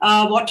 little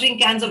watering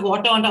cans of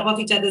water on top of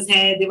each other's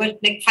head. They were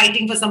like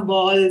fighting for some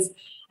balls.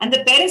 And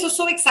the parents were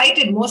so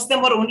excited. Most of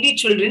them were only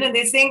children, and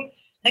they're saying,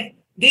 like,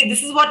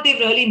 this is what they've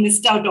really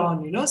missed out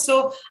on,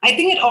 So I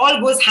think it all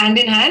goes hand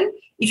in hand.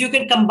 If you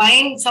can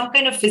combine some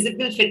kind of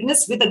physical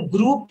fitness with a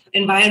group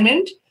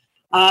environment,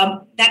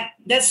 that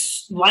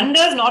does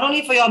wonders not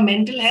only for your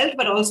mental health,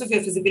 but also for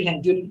your physical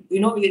health.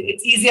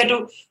 It's easier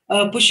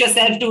to push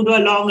yourself to do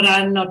a long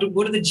run or to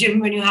go to the gym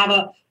when you have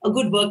a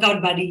good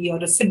workout buddy or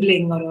a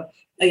sibling or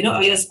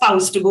or your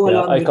spouse to go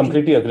along with you. I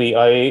completely agree.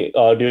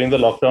 During the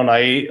lockdown,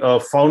 I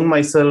found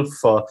myself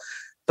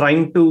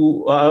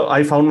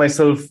I found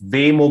myself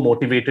way more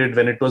motivated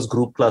when it was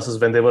group classes,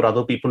 when there were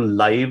other people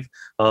live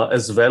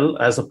as well,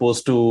 as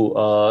opposed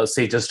to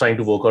say just trying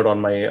to work out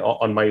on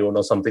my own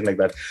or something like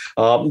that.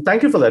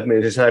 Thank you for that,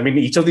 Nisha. I mean,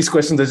 each of these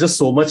questions, there's just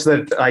so much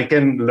that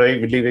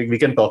we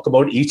can talk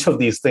about each of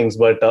these things,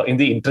 but in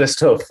the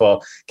interest of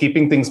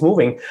keeping things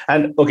moving.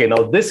 And okay,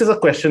 now this is a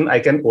question I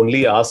can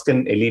only ask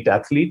an elite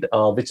athlete,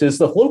 which is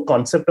the whole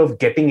concept of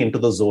getting into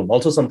the zone.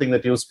 Also something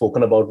that you've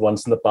spoken about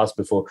once in the past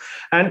before.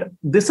 And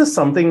this is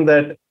something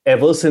that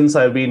ever since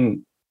I've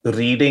been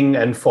reading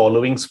and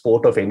following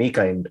sport of any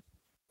kind,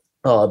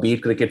 be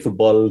it cricket,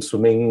 football,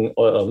 swimming,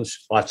 or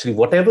archery,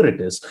 whatever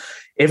it is,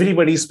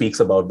 everybody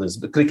speaks about this.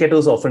 The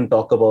cricketers often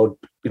talk about,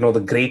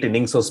 the great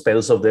innings or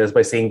spells of theirs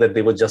by saying that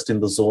they were just in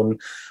the zone.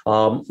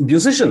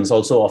 Musicians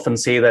also often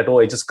say that,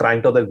 I just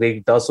cranked out the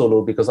great guitar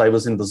solo because I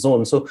was in the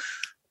zone. So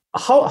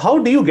how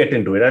do you get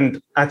into it?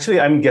 And actually,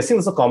 I'm guessing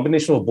it's a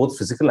combination of both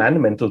physical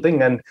and mental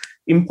thing. And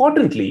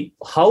importantly,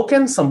 how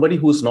can somebody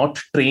who's not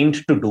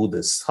trained to do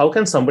this, how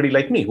can somebody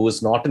like me, who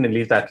is not an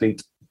elite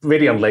athlete,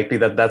 very unlikely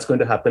that that's going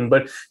to happen,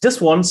 but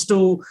just wants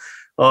to,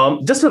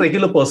 just a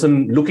regular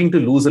person looking to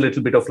lose a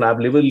little bit of live,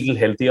 live a little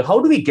healthier, how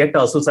do we get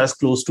ourselves as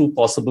close to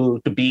possible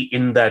to be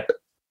in that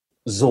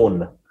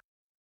zone?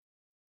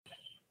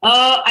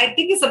 I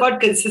think it's about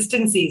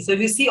consistency. So if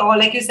you see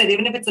like you said,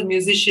 even if it's a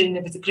musician,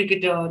 if it's a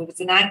cricketer, if it's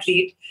an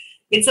athlete,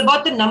 it's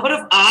about the number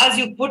of hours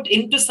you put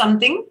into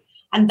something.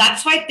 And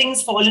that's why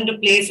things fall into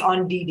place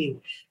on D-Day.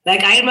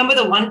 Like, I remember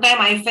the one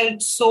time I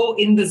felt so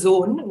in the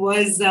zone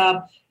was,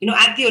 at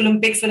the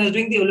Olympics, when I was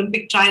doing the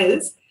Olympic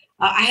trials,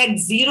 I had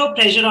zero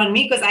pressure on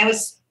me because I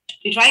was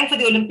trying for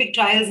the Olympic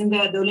trials in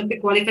the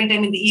Olympic qualifying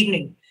time in the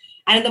evening.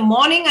 And in the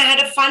morning, I had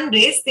a fun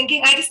race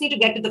thinking I just need to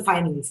get to the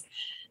finals.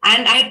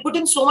 And I had put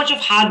in so much of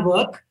hard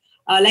work.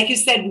 Like you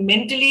said,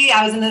 mentally,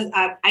 I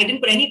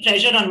didn't put any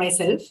pressure on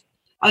myself.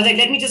 I was like,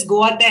 let me just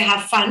go out there,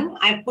 have fun.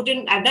 I've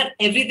done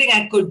everything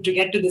I could to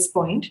get to this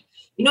point.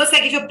 It's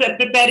like if you're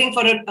preparing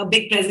for a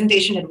big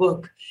presentation at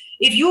work.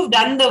 If you've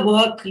done the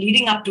work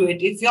leading up to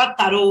it, if you're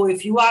thorough,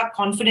 if you are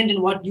confident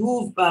in what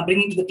you're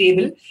bringing to the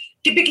table,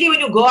 typically when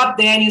you go up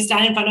there and you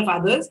stand in front of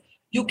others,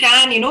 you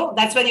can,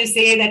 that's when you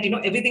say that,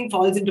 everything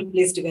falls into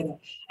place together.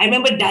 I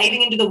remember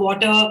diving into the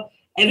water.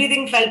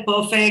 Everything felt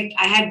perfect.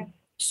 I had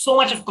so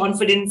much of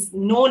confidence,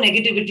 no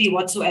negativity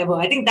whatsoever.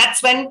 I think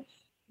that's when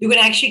you can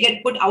actually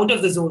get put out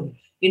of the zone.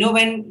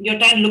 When you're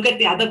trying to look at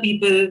the other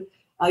people,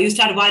 You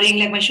start worrying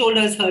like my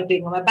shoulder is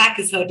hurting or my back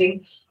is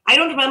hurting. I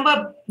don't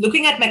remember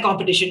looking at my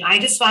competition. I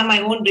just swam my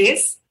own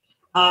race.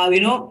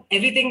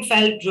 Everything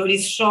felt really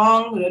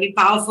strong, really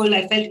powerful.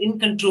 I felt in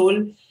control.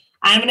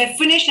 And when I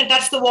finished and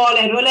touched the wall,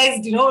 I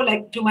realized,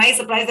 like to my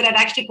surprise, that I'd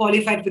actually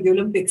qualified for the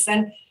Olympics.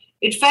 And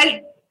it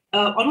felt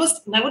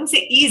almost, I wouldn't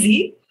say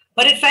easy,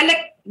 but it felt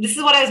like this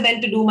is what I was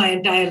meant to do my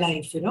entire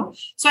life,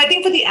 So I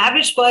think for the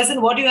average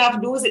person, what you have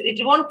to do is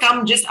it won't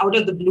come just out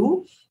of the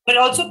blue, but it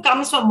also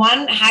comes from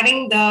one,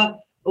 having the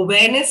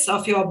awareness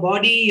of your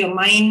body, your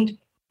mind,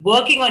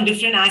 working on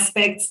different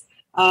aspects.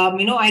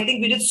 I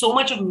think we did so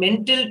much of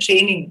mental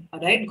training,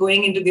 right,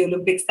 going into the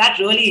Olympics. That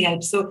really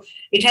helps. So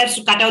it helps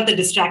to cut out the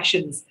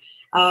distractions.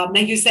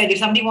 Like you said, if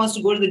somebody wants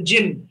to go to the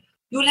gym,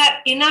 you'll have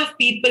enough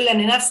people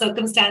and enough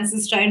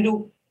circumstances trying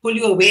to pull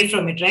you away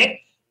from it, right?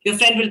 Your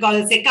friend will call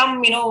and say,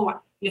 come,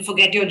 you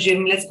forget your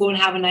gym. Let's go and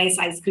have a nice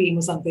ice cream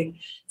or something.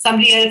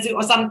 Somebody else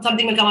or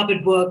something will come up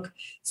at work.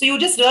 So you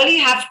just really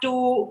have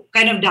to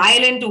kind of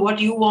dial into what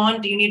you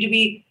want. You need to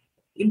be,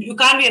 you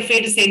can't be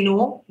afraid to say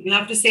no. You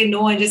have to say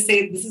no and just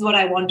say, this is what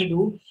I want to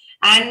do.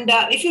 And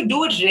if you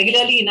do it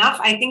regularly enough,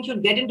 I think you'll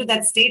get into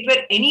that state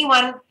where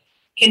anyone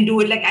can do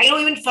it. Like, I know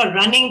even for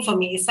running, for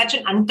me, it's such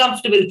an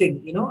uncomfortable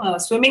thing.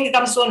 Swimming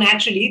comes so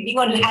naturally. Being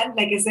on land,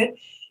 like I said,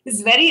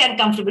 is very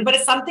uncomfortable. But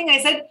it's something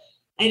I said,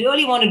 I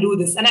really want to do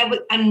this. And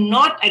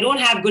I don't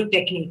have good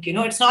technique.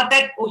 It's not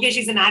that, okay,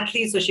 she's an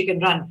athlete, so she can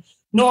run.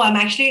 No, I'm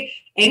actually,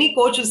 any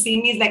coach who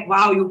sees me is like,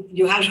 wow,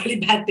 you have really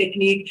bad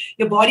technique.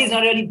 Your body is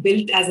not really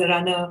built as a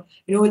runner,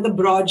 with the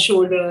broad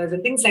shoulders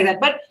and things like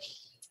that. But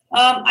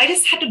I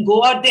just had to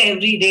go out there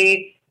every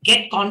day,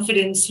 get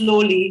confidence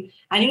slowly.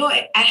 And,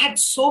 I had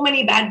so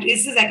many bad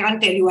races, I can't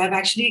tell you. I've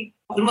actually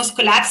almost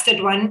collapsed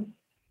at one.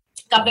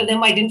 A couple of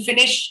them I didn't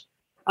finish.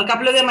 A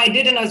couple of them I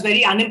did, and I was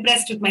very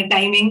unimpressed with my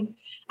timing.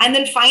 And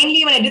then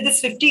finally, when I did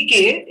this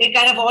 50K, it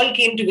kind of all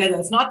came together.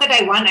 It's not that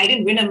I won. I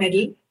didn't win a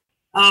medal.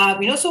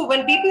 So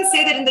when people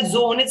say that in the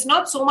zone, it's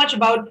not so much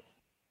about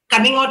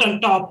coming out on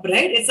top,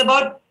 right? It's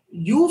about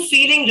you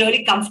feeling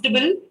really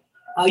comfortable.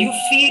 You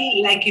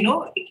feel like,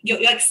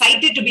 you're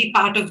excited to be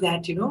part of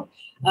that,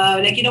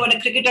 when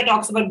a cricketer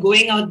talks about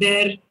going out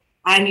there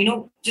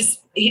and,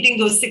 just hitting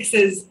those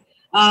sixes,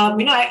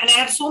 and I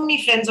have so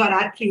many friends who are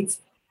athletes,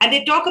 and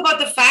they talk about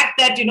the fact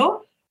that,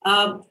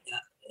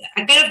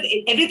 kind of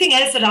everything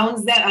else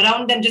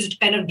around them just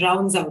kind of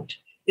drowns out.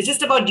 It's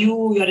just about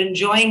you. You're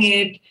enjoying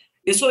it.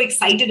 You're so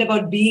excited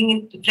about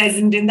being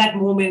present in that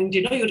moment.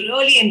 You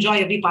really enjoy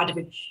every part of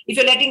it. If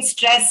you're letting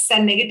stress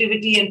and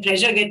negativity and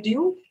pressure get to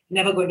you,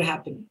 never going to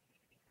happen.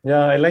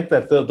 Yeah, I like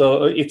that.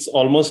 It's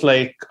almost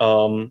like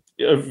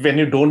when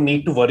you don't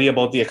need to worry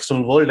about the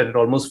external world, and it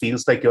almost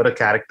feels like you're a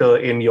character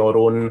in your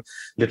own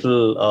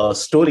little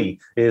story,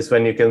 is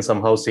when you can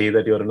somehow say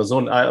that you're in a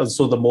zone.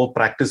 So the more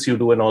practice you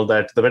do and all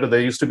that, the better. There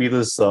used to be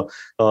this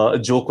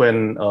joke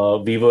when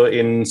we were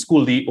in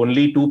school. The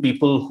only two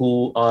people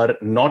who are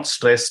not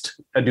stressed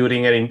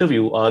during an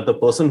interview are the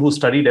person who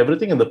studied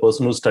everything and the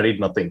person who studied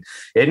nothing.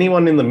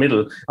 Anyone in the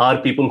middle are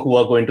people who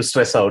are going to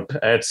stress out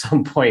at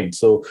some point.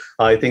 So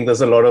I think there's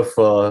a lot of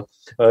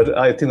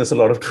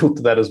truth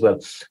to that as well.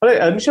 All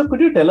right, Nisha, could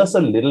you tell us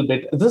a little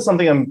bit? This is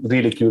something I'm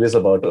really curious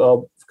about.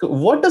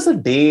 What does a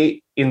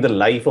day in the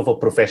life of a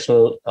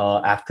professional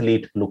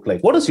athlete look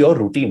like? What is your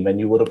routine when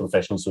you were a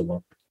professional swimmer?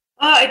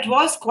 It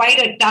was quite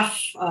a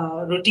tough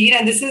routine,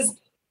 and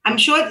I'm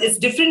sure it's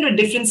different with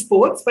different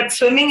sports, but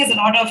swimming is a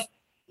lot of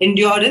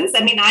endurance.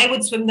 I mean, I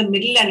would swim the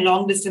middle and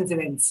long distance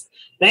events,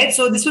 right?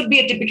 So this would be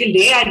a typical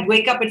day. I'd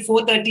wake up at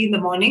 4:30 in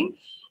the morning.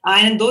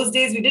 And in those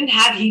days, we didn't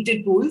have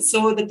heated pools.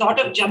 So the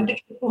thought of jumping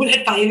in the pool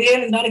at 5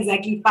 a.m. is not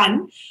exactly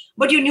fun,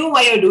 but you knew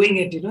why you're doing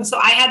it, So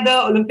I had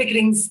the Olympic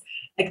rings,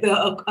 like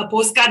a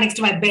postcard next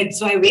to my bed.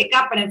 So I wake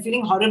up and I'm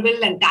feeling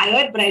horrible and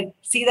tired, but I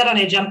see that and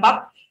I jump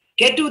up,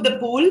 get to the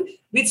pool.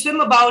 We'd swim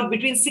about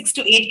between 6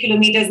 to 8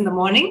 kilometers in the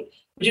morning,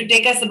 which would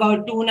take us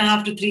about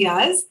 2.5 to 3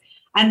 hours.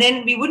 And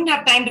then we wouldn't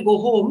have time to go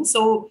home.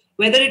 So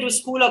whether it was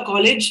school or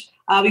college,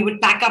 we would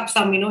pack up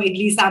some,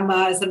 idli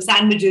sambar, some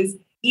sandwiches,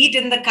 eat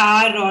in the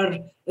car or,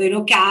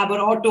 cab or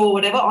auto,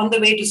 whatever, on the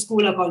way to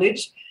school or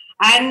college.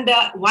 And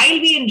while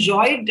we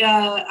enjoyed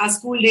our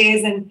school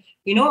days and,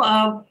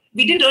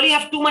 we didn't really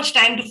have too much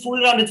time to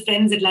fool around with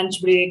friends at lunch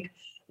break.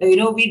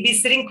 We'd be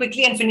sitting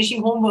quickly and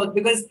finishing homework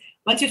because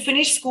once you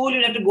finish school,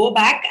 you'd have to go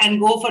back and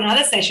go for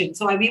another session.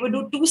 So we would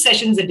do 2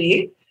 sessions a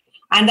day,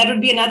 and that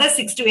would be another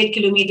 6 to 8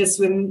 kilometer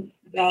swim.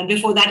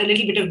 Before that, a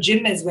little bit of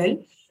gym as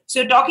well. So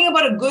you're talking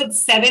about a good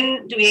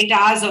 7 to 8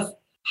 hours of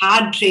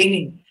hard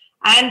training.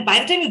 And by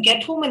the time you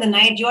get home in the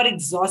night, you're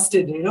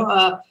exhausted.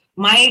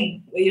 My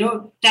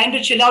time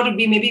to chill out would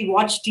be maybe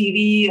watch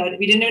TV.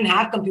 We didn't even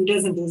have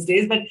computers in those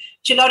days, but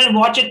chill out and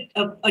watch a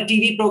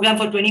TV program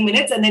for 20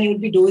 minutes, and then you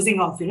would be dozing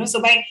off. So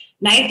by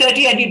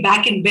 9:30, I'd be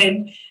back in bed.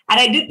 And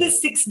I did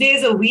this 6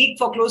 days a week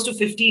for close to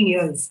 15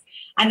 years.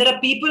 And there are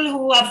people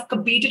who have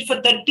competed for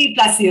 30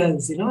 plus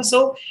years.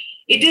 So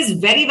it is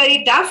very,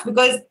 very tough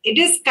because it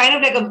is kind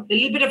of like a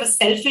little bit of a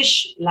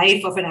selfish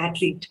life of an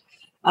athlete.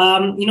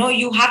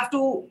 You have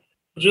to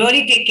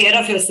really take care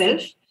of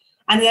yourself.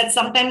 And that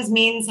sometimes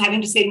means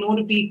having to say no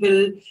to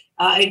people.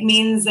 It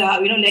means,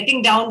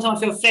 letting down some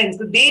of your friends.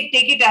 So they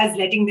take it as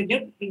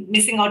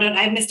missing out on,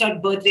 I've missed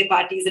out birthday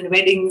parties and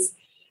weddings.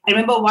 I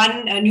remember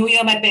one New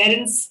Year, my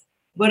parents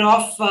were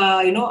off,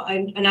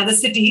 in another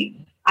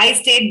city. I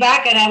stayed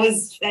back and I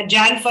was at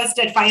Jan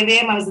 1st at 5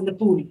 a.m. I was in the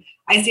pool.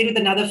 I stayed with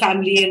another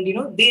family and,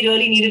 they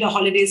really needed a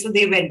holiday. So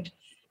they went.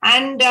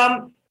 And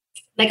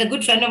like a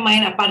good friend of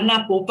mine,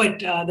 Aparna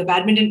Popat, the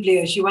badminton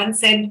player, she once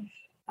said,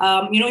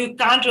 you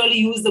can't really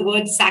use the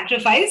word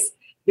sacrifice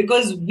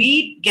because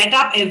we get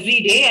up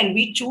every day and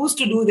we choose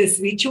to do this.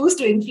 We choose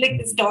to inflict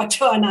this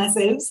torture on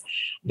ourselves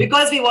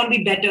because we want to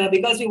be better,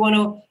 because we want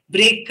to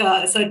break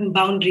certain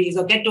boundaries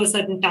or get to a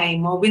certain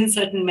time or win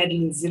certain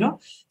medals,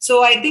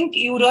 So I think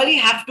you really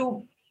have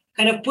to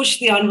kind of push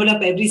the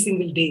envelope every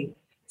single day.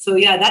 So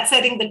yeah, that's,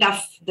 I think, the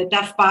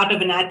tough part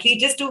of an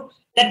athlete, just to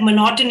that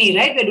monotony,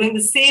 right? We're doing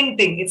the same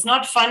thing. It's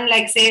not fun,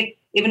 like, say,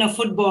 even a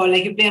football,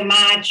 like you play a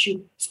match,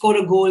 you score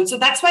a goal. So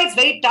that's why it's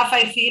very tough,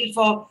 I feel,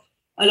 for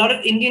a lot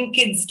of Indian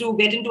kids to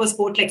get into a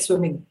sport like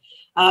swimming.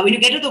 When you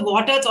get to the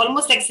water, it's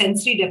almost like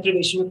sensory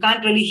deprivation. You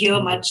can't really hear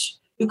much.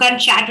 You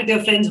can't chat with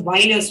your friends while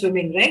you're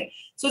swimming, right?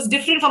 So it's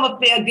different from a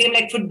game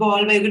like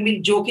football, where you're going to be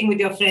joking with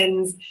your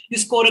friends. You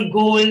score a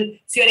goal,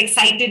 so you're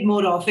excited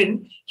more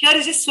often. Here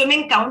is just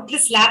swimming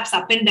countless laps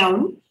up and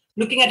down,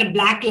 looking at a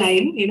black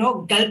line,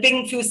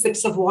 gulping a few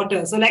sips of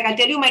water. So like, I'll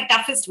tell you, my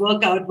toughest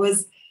workout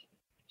was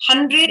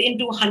 100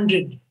 into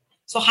 100.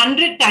 So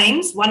 100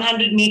 times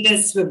 100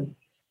 meters swim.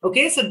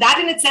 Okay, so that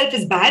in itself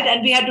is bad.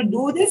 And we had to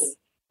do this.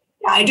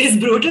 Yeah, it is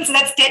brutal. So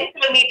that's 10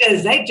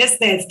 kilometers, right? Just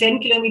there, it's 10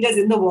 kilometers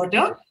in the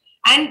water.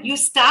 And you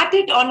start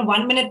it on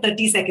 1 minute,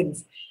 30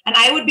 seconds. And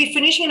I would be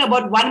finishing in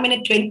about 1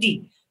 minute,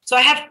 20. So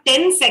I have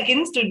 10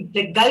 seconds to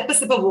gulp a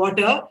sip of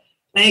water,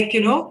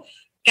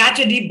 catch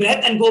a deep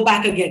breath and go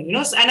back again,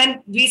 So, and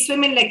then we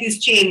swim in like these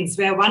chains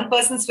where one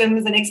person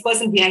swims, the next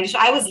person behind you. So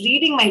I was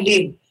leading my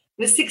lane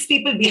with 6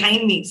 people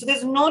behind me. So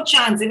there's no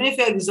chance. Even if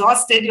you're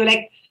exhausted, you're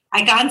like,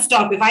 I can't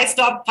stop. If I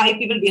stop, 5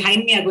 people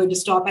behind me are going to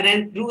stop and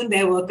I'll ruin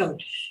their workout.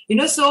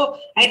 So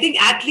I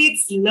think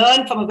athletes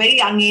learn from a very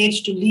young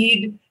age to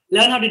lead,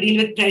 learn how to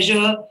deal with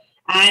pressure.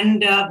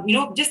 And,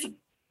 just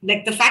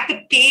like the fact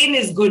that pain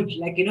is good.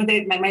 Like,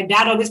 my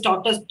dad always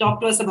talked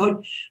to us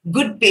about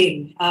good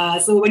pain.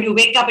 So when you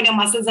wake up and your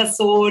muscles are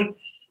sore,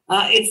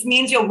 it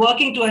means you're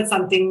working towards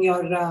something.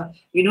 You're,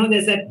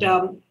 there's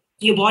that,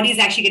 your body is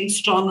actually getting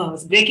stronger.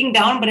 It's breaking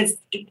down, but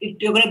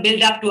you're going to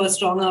build up to a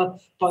stronger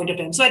point of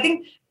time. So I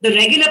think the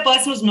regular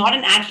person who's not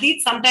an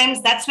athlete,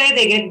 sometimes that's where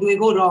they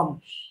go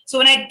wrong. So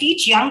when I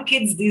teach young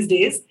kids these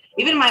days,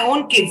 even my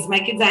own kids,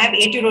 I have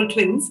 8-year-old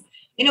twins,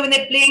 when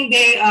they're playing,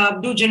 they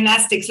do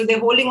gymnastics. So they're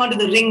holding onto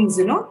the rings,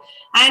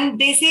 and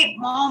they say,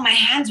 Mom, my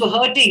hands were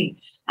hurting.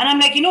 And I'm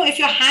like, if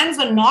your hands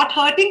were not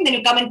hurting, then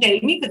you come and tell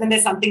me, because then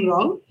there's something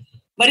wrong.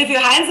 But if your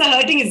hands are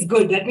hurting, it's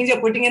good. That means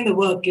you're putting in the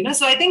work,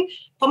 So I think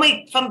from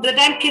the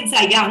time kids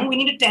are young, we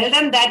need to tell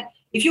them that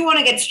if you want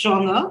to get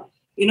stronger,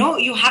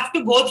 you have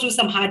to go through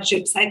some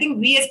hardships. I think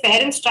we as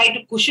parents try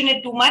to cushion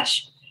it too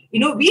much.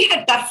 We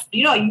had tough,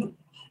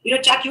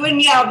 Chuck, you and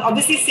me are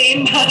obviously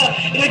same,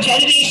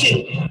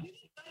 generation.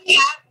 We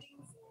have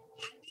things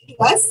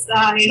to us,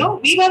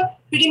 we were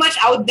pretty much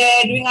out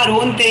there doing our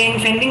own thing,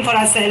 fending for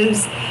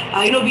ourselves.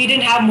 We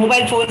didn't have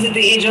mobile phones at the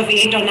age of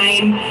 8 or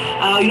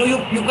 9.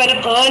 You kind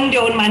of earned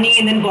your own money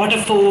and then bought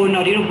a phone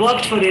or,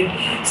 worked for it.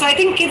 So I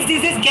think kids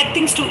these days get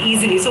things too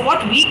easily. So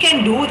what we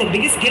can do, the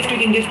biggest gift we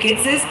can give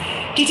kids is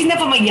teaching them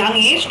from a young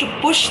age to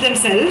push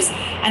themselves,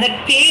 and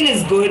that pain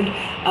is good,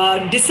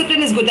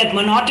 discipline is good, that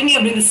monotony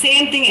of doing the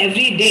same thing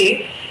every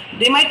day.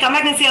 They might come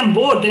back and say, I'm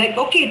bored. They're like,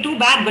 okay, too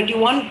bad, but you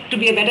want to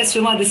be a better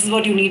swimmer. This is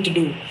what you need to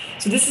do.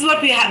 So this is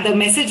what we have, the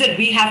message that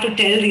we have to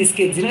tell these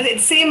kids.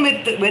 It's same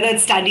with whether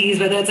it's studies,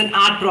 whether it's an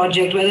art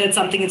project, whether it's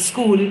something at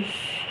school.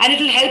 And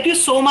it'll help you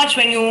so much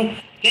when you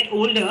get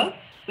older,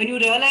 when you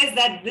realize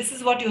that this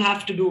is what you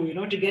have to do,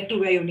 to get to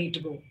where you need to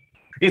go.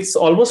 It's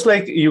almost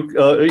like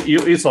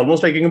it's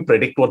almost like you can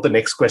predict what the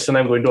next question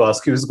I'm going to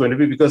ask you is going to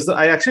be, because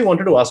I actually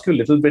wanted to ask you a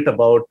little bit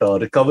about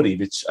recovery,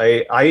 which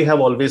I have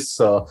always...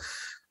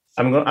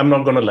 I'm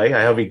not going to lie,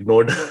 I have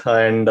ignored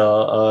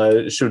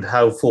and should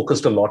have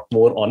focused a lot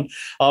more on.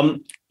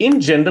 In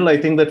general, I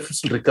think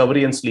that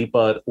recovery and sleep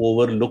are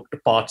overlooked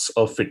parts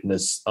of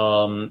fitness,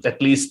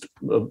 at least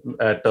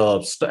at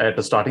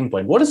a starting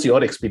point. What has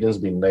your experience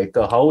been like?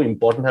 How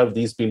important have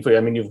these been for you?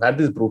 I mean, you've had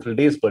these brutal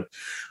days, but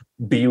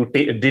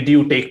did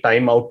you take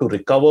time out to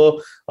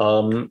recover?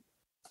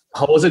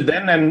 How was it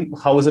then and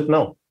how is it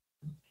now?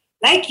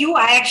 Like you,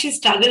 I actually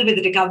struggled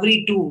with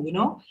recovery too,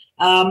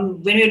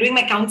 When we were doing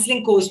my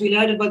counseling course, we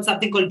learned about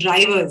something called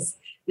drivers.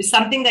 It's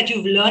something that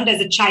you've learned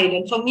as a child.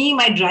 And for me,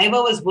 my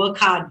driver was work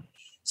hard.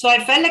 So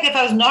I felt like if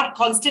I was not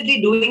constantly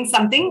doing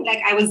something,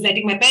 like I was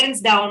letting my parents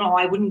down or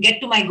I wouldn't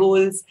get to my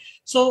goals.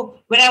 So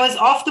when I was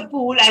off the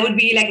pool, I would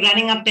be like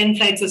running up 10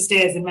 flights of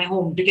stairs in my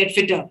home to get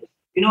fitter.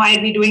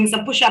 I'd be doing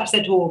some push-ups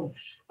at home.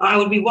 Or I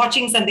would be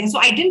watching something. So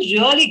I didn't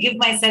really give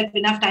myself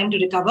enough time to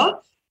recover.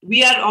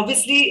 we are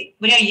obviously,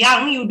 when you're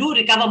young, you do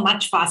recover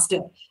much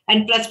faster.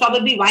 And that's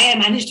probably why I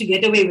managed to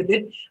get away with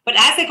it. But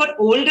as I got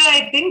older,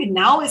 I think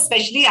now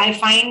especially I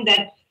find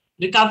that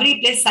recovery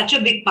plays such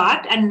a big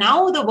part. And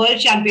now the world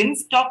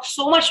champions talk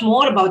so much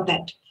more about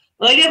that.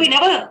 Earlier, we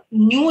never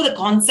knew the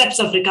concepts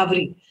of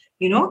recovery,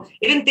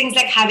 even things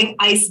like having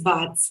ice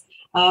baths,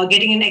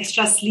 getting an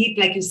extra sleep,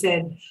 like you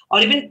said,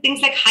 or even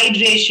things like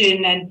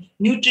hydration and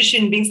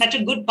nutrition being such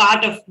a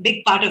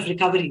big part of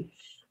recovery.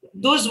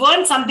 Those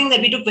weren't something that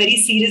we took very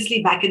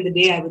seriously back in the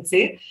day, I would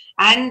say.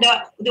 And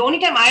the only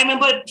time I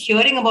remember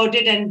hearing about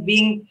it and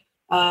being,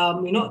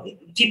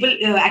 people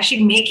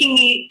actually making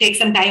me take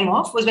some time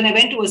off was when I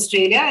went to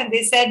Australia and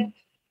they said,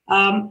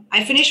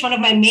 I finished one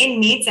of my main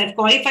meets. I've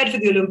qualified for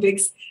the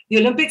Olympics. The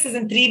Olympics is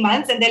in 3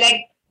 months. And they're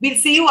like, we'll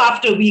see you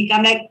after a week.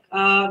 I'm like,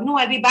 no,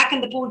 I'll be back in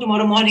the pool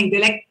tomorrow morning.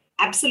 They're like,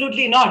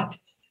 absolutely not.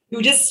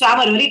 You just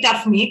swam a really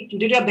tough meet. You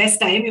did your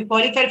best time. You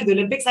qualified for the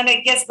Olympics. I'm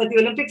like, yes, but the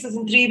Olympics is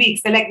in 3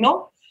 weeks. They're like,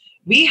 no,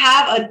 we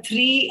have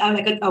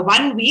a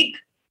 1 week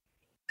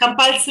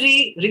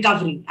compulsory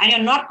recovery. And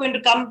you're not going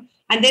to come.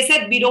 And they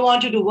said, we don't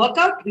want you to work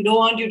out. We don't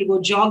want you to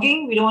go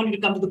jogging. We don't want you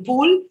to come to the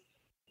pool.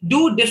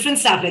 Do different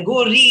stuff, like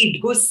go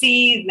read, go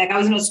see, like I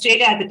was in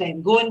Australia at the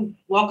time, go and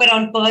walk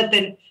around Perth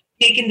and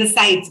take in the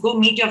sights, go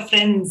meet your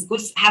friends, go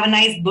have a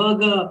nice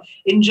burger,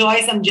 enjoy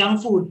some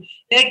junk food.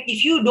 Like,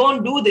 if you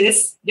don't do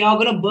this, you're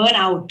going to burn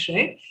out,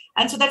 right?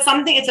 And so that's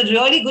something, it's a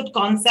really good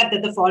concept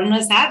that the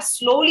foreigners have.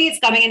 Slowly it's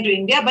coming into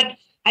India, but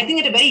I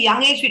think at a very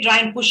young age, we try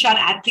and push our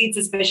athletes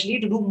especially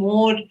to do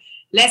more,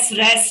 less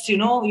rest, you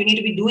need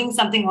to be doing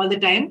something all the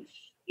time.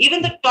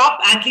 Even the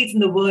top athletes in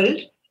the world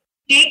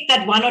take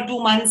that 1 or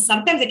 2 months.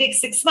 Sometimes they take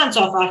 6 months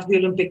off after the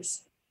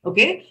Olympics.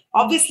 Okay.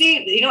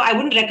 Obviously, I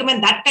wouldn't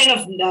recommend that kind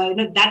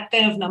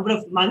of number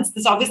of months.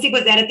 This obviously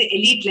because they're at the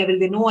elite level.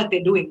 They know what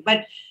they're doing.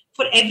 But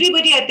for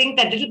everybody, I think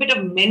that little bit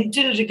of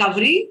mental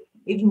recovery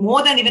is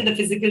more than even the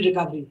physical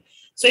recovery.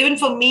 So even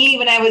for me,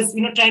 when I was,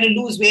 trying to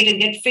lose weight and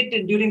get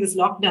fit during this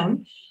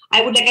lockdown,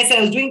 I would, like I said,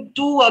 I was doing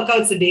 2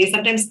 workouts a day,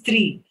 sometimes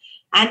 3.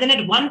 And then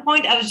at one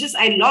point,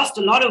 I lost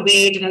a lot of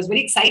weight and I was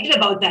very excited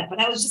about that,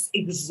 but I was just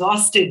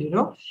exhausted,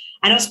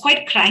 and I was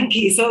quite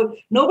cranky. So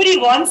nobody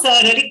wants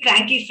a really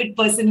cranky, fit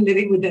person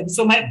living with them.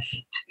 So my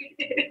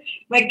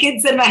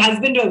kids and my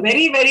husband were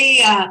very,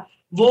 very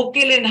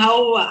vocal in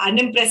how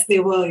unimpressed they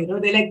were.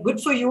 They're like, good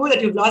for you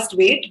that you've lost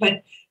weight,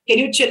 but can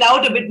you chill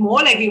out a bit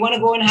more? Like, we want to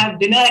go and have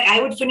dinner. Like,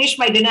 I would finish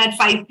my dinner at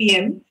 5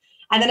 p.m.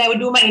 and then I would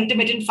do my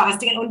intermittent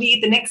fasting and only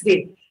eat the next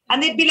day.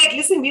 And they'd be like,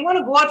 listen, we want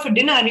to go out for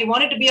dinner and we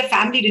want it to be a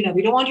family dinner.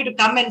 We don't want you to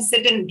come and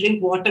sit and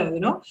drink water,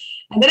 And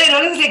then I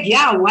realized, like,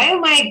 yeah, why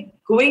am I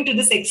going to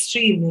this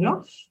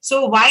extreme,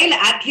 So while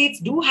athletes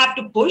do have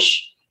to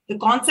push, the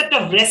concept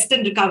of rest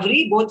and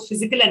recovery, both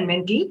physical and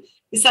mental,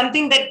 is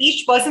something that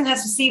each person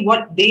has to see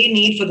what they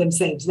need for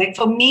themselves. Like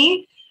for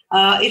me,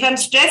 if I'm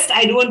stressed,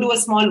 I don't do a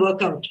small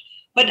workout.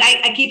 But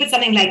I keep it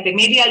something like that.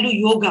 Maybe I'll do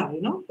yoga,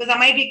 because I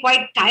might be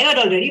quite tired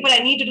already, but I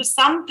need to do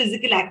some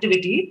physical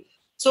activity.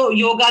 So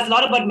yoga is a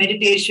lot about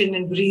meditation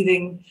and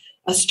breathing,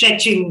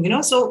 stretching,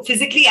 So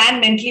physically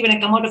and mentally, when I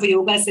come out of a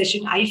yoga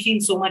session, I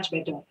feel so much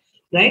better,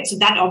 right? So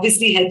that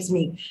obviously helps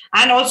me.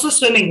 And also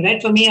swimming,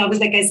 right? For me,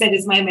 obviously, like I said,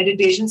 is my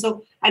meditation.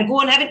 So I'd go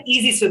and have an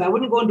easy swim. I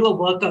wouldn't go and do a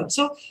workout.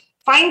 So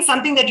find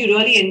something that you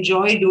really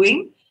enjoy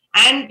doing.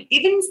 And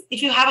even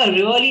if you have a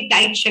really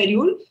tight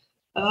schedule,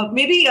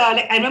 maybe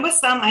like I remember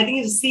I think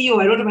he's a CEO,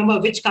 I don't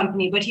remember which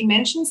company, but he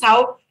mentions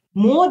how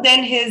more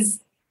than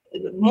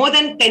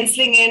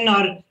penciling in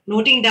or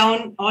noting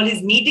down all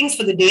his meetings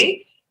for the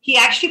day, he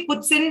actually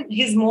puts in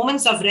his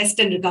moments of rest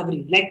and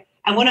recovery. Like,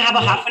 I'm going to have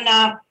a half an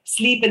hour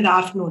sleep in the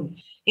afternoon.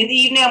 In the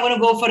evening, I'm going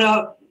to go for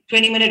a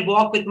 20-minute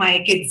walk with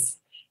my kids.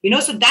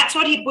 So that's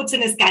what he puts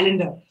in his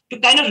calendar to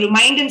kind of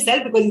remind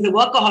himself, because he's a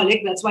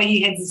workaholic. That's why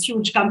he has this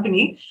huge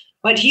company.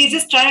 But he's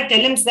just trying to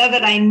tell himself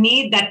that I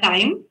need that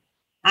time.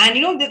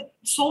 And, there's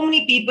so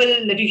many people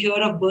that you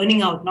hear of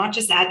burning out, not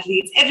just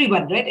athletes,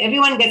 everyone, right?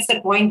 Everyone gets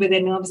that point where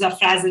their nerves are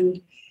frazzled.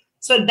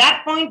 So at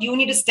that point, you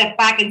need to step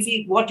back and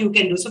see what you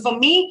can do. So for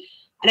me,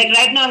 like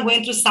right now, I'm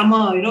going through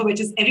summer, which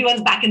is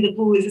everyone's back in the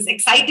pool. It's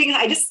exciting.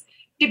 I just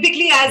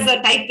typically, as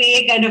a type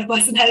A kind of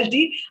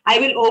personality, I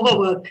will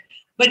overwork.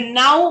 But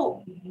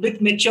now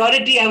with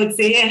maturity, I would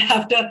say,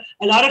 after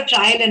a lot of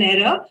trial and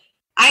error,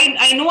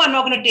 I know I'm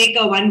not going to take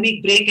a 1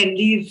 week break and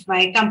leave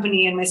my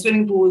company and my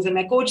swimming pools and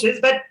my coaches.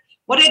 But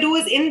what I do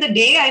is in the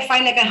day, I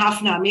find like a half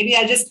an hour. Maybe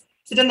I just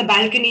sit on the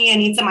balcony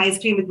and eat some ice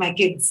cream with my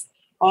kids.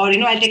 Or,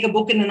 I'll take a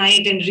book in the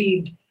night and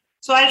read.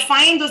 So I'll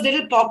find those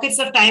little pockets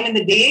of time in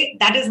the day.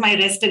 That is my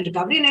rest and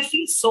recovery. And I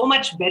feel so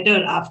much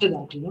better after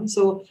that,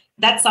 So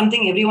that's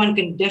something everyone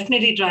can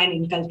definitely try and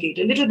inculcate.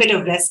 A little bit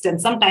of rest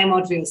and some time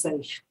out for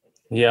yourself.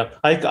 Yeah,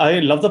 I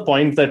love the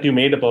point that you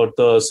made about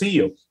the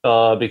CEO,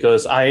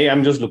 because I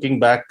am just looking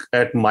back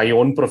at my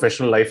own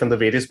professional life and the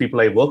various people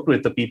I worked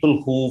with. The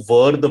people who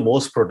were the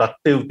most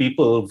productive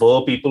people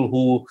were people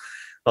who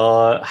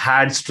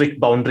had strict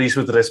boundaries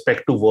with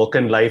respect to work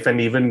and life and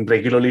even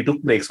regularly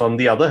took breaks. On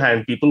the other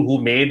hand, people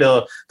who made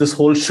this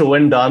whole show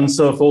and dance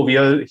of, oh, we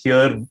are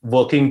here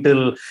working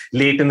till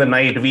late in the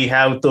night, we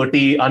have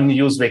 30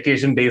 unused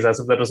vacation days, as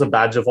if that was a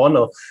badge of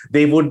honor,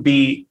 they would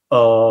be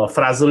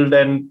frazzled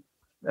and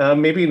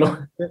maybe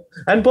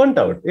and burnt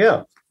out.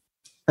 Yeah.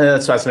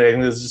 That's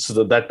fascinating.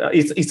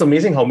 It's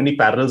amazing how many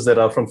parallels there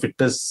are from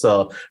fitness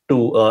to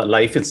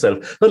life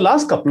itself. The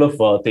last couple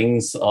of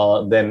things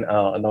now,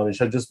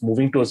 Nisha, just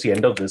moving towards the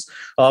end of this.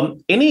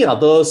 Any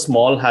other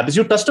small habits?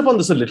 You touched upon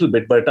this a little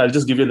bit, but I'll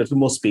just give you a little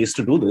more space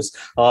to do this.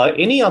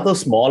 Any other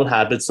small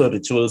habits or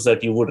rituals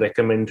that you would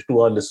recommend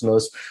to our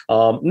listeners,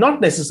 not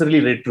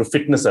necessarily related to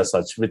fitness as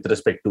such, with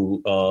respect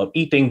to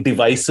eating,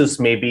 devices,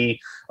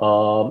 maybe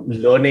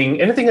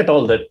learning, anything at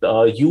all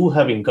that you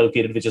have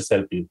inculcated which has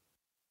helped you?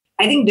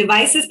 I think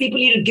devices, people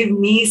need to give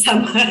me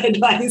some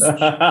advice.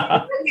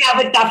 We have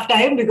a tough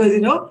time because,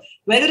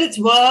 whether it's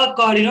work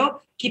or,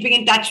 keeping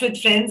in touch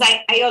with friends,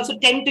 I also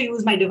tend to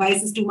use my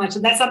devices too much. So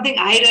that's something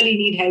I really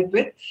need help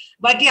with.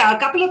 But yeah, a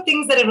couple of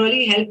things that have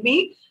really helped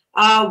me.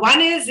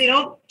 One is,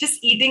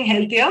 just eating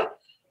healthier.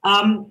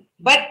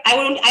 But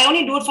I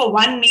only do it for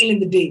one meal in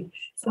the day.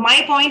 So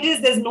my point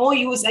is there's no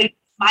use.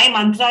 My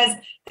mantra is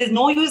there's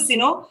no use,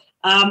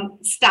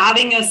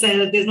 starving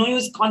yourself. There's no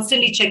use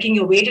constantly checking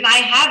your weight. And I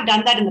have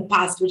done that in the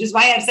past, which is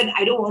why I've said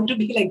I don't want to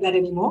be like that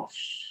anymore.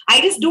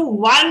 I just do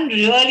one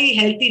really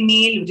healthy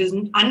meal, which is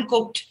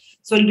uncooked.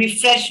 So it'll be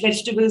fresh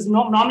vegetables.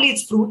 Normally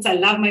it's fruits. I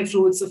love my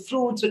fruits. So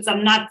fruits with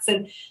some nuts.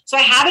 And so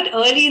I have it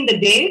early in the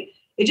day.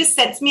 It just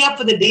sets me up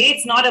for the day.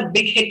 It's not a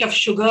big hit of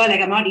sugar. Like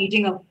I'm not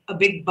eating a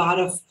big bar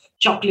of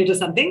chocolate or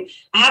something.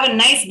 I have a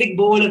nice big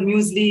bowl of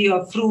muesli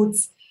or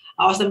fruits,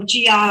 or some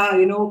chia,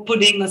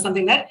 pudding or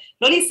something that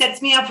really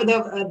sets me up for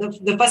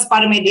the first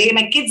part of my day.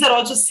 My kids are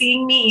also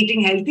seeing me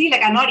eating healthy.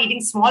 Like I'm not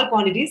eating small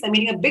quantities. I'm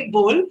eating a big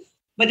bowl,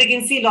 but they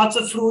can see lots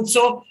of fruit.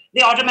 So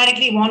they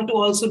automatically want to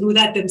also do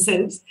that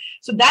themselves.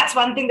 So that's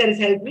one thing that has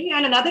helped me.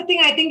 And another thing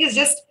I think is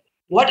just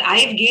what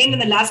I've gained in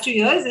the last 2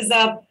 years is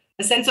a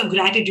sense of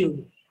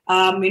gratitude,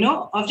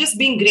 of just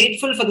being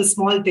grateful for the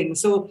small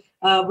things. So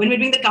when we're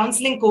doing the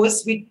counseling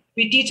course, we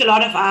teach a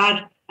lot of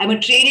I'm a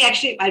trainee.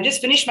 Actually, I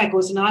just finished my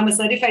course. So now I'm a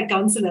certified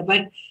counselor.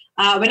 But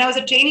when I was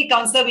a trainee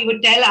counselor, we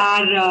would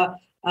tell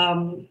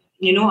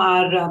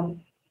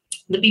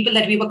the people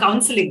that we were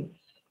counseling,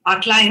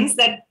 our clients,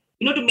 that,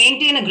 to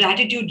maintain a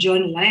gratitude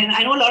journal. And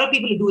I know a lot of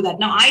people who do that.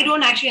 Now, I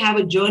don't actually have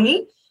a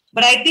journal,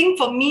 but I think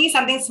for me,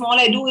 something small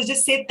I do is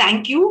just say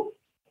thank you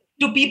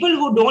to people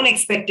who don't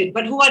expect it,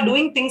 but who are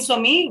doing things for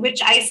me,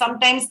 which I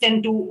sometimes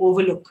tend to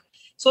overlook.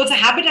 So it's a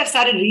habit I've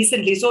started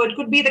recently. So it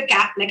could be the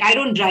cab. Like I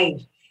don't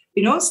drive.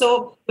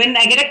 So when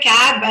I get a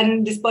cab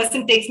and this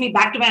person takes me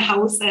back to my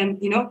house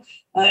and,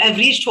 I've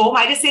reached home,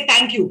 I just say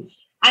thank you.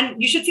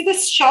 And you should see the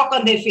shock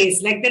on their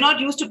face. Like they're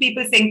not used to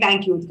people saying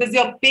thank you because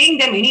you're paying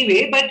them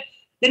anyway, but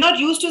they're not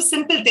used to a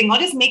simple thing or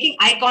just making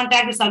eye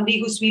contact with somebody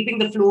who's sweeping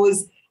the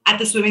floors at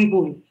the swimming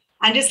pool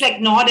and just like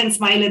nod and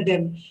smile at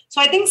them.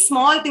 So I think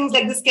small things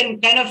like this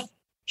can kind of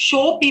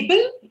show people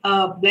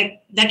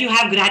like that you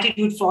have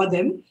gratitude for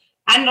them.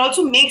 And it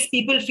also makes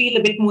people feel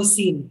a bit more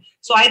seen.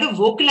 So either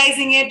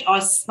vocalizing it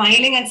or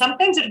smiling. And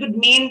sometimes it could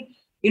mean,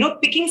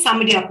 picking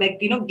somebody up, like,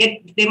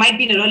 they might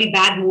be in a really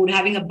bad mood,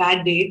 having a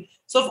bad day.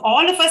 So if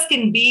all of us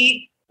can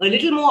be a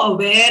little more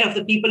aware of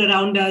the people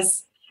around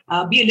us,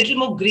 be a little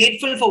more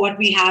grateful for what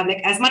we have,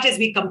 like as much as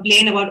we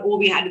complain about,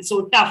 we had it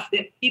so tough,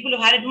 there are people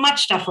who had it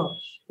much tougher.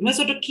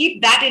 So to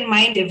keep that in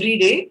mind every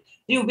day,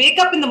 you wake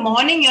up in the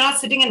morning, you're not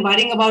sitting and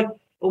worrying about,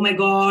 oh my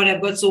God,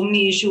 I've got so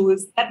many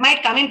issues. That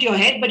might come into your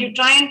head, but you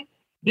try and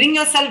bring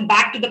yourself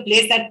back to the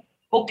place that,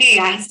 okay,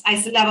 I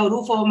still have a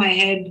roof over my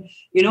head.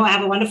 I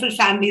have a wonderful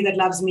family that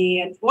loves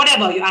me and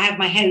whatever, I have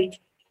my health.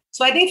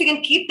 So I think if we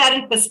can keep that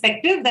in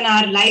perspective, then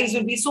our lives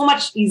will be so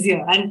much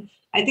easier. And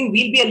I think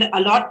we'll be a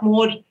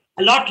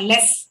lot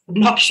less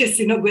obnoxious,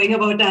 going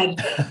about our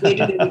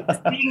day-to-day,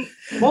 being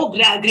more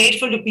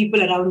grateful to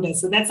people around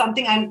us. So that's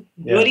something I'm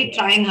really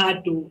trying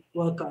hard to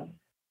work on.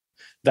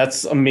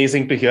 That's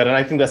amazing to hear. And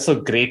I think that's a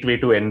great way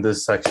to end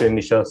this section,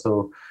 Nisha.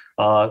 So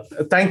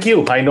thank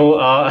you. I know,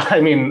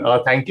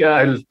 thank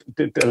you.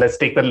 Let's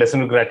take that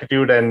lesson of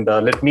gratitude and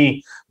let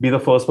me be the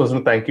first person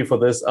to thank you for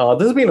this.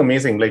 This has been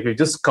amazing. Like we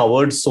just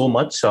covered so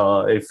much.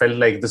 It felt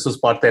like this was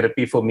part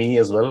therapy for me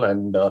as well.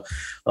 And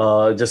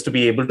just to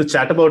be able to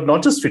chat about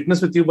not just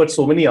fitness with you, but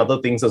so many other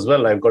things as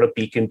well. I've got a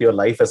peek into your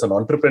life as an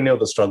entrepreneur,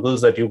 the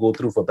struggles that you go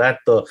through for that,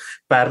 the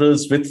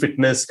parallels with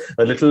fitness,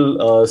 a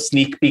little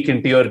sneak peek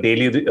into your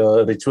daily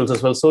rituals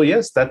as well. So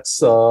yes,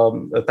 that's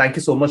thank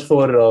you so much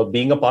for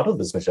being a part of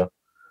this, Nisha.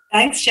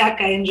 Thanks, Shaq.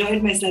 I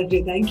enjoyed myself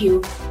too. Thank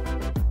you.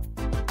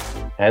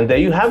 And there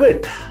you have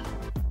it.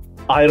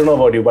 I don't know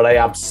about you, but I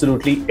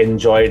absolutely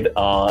enjoyed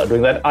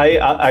doing that.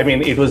 I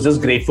mean, it was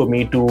just great for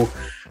me to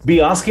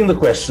be asking the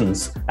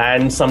questions.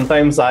 And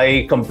sometimes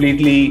I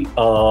completely,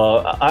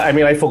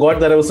 I forgot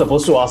that I was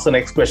supposed to ask the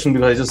next question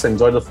because I just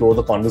enjoyed the flow of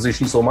the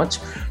conversation so much.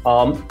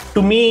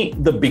 To me,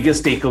 the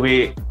biggest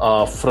takeaway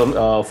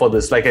for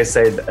this, like I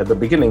said at the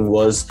beginning,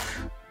 was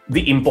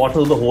the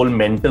importance of the whole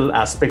mental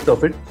aspect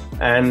of it.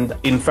 And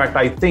in fact,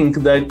 I think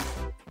that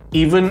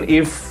even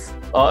if,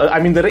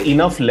 there are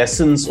enough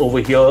lessons over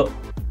here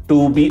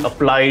to be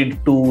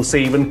applied to,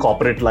 say, even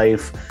corporate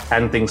life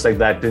and things like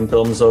that in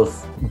terms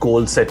of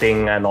goal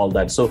setting and all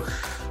that. So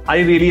I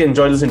really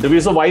enjoyed this interview.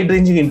 It's a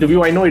wide-ranging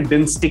interview. I know it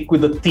didn't stick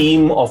with the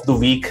theme of the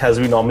week as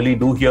we normally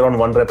do here on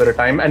One Rep at a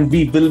Time. And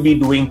we will be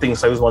doing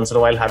things like this once in a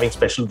while, having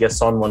special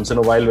guests on once in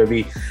a while where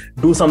we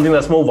do something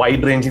that's more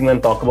wide-ranging than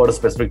talk about a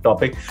specific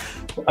topic.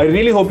 I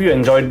really hope you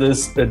enjoyed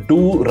this.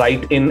 Do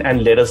write in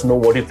and let us know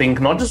what you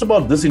think, not just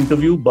about this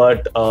interview,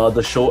 but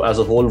the show as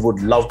a whole.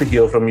 Would love to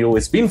hear from you.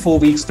 It's been 4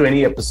 weeks,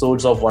 20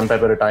 episodes of One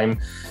Rep at a Time.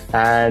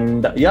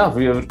 And yeah,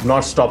 we're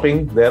not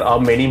stopping. There are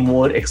many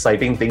more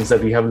exciting things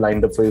that we have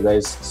lined up for you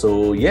guys.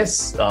 So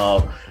yes,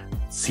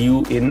 see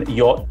you in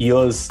your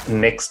ears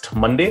next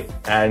Monday,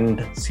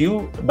 and see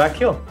you back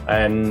here,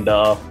 and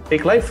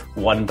take life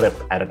one rep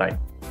at a time.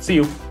 See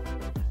you.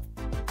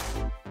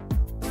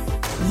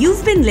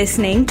 You've been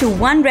listening to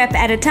One Rep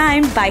at a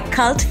Time by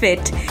Cult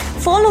Fit.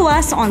 Follow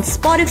us on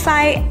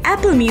Spotify,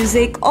 Apple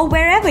Music, or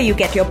wherever you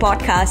get your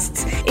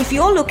podcasts. If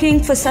you're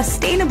looking for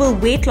sustainable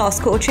weight loss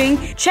coaching,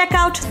 check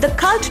out the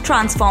Cult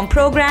Transform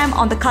program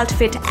on the Cult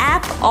Fit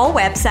app or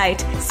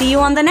website. See you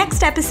on the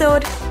next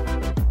episode.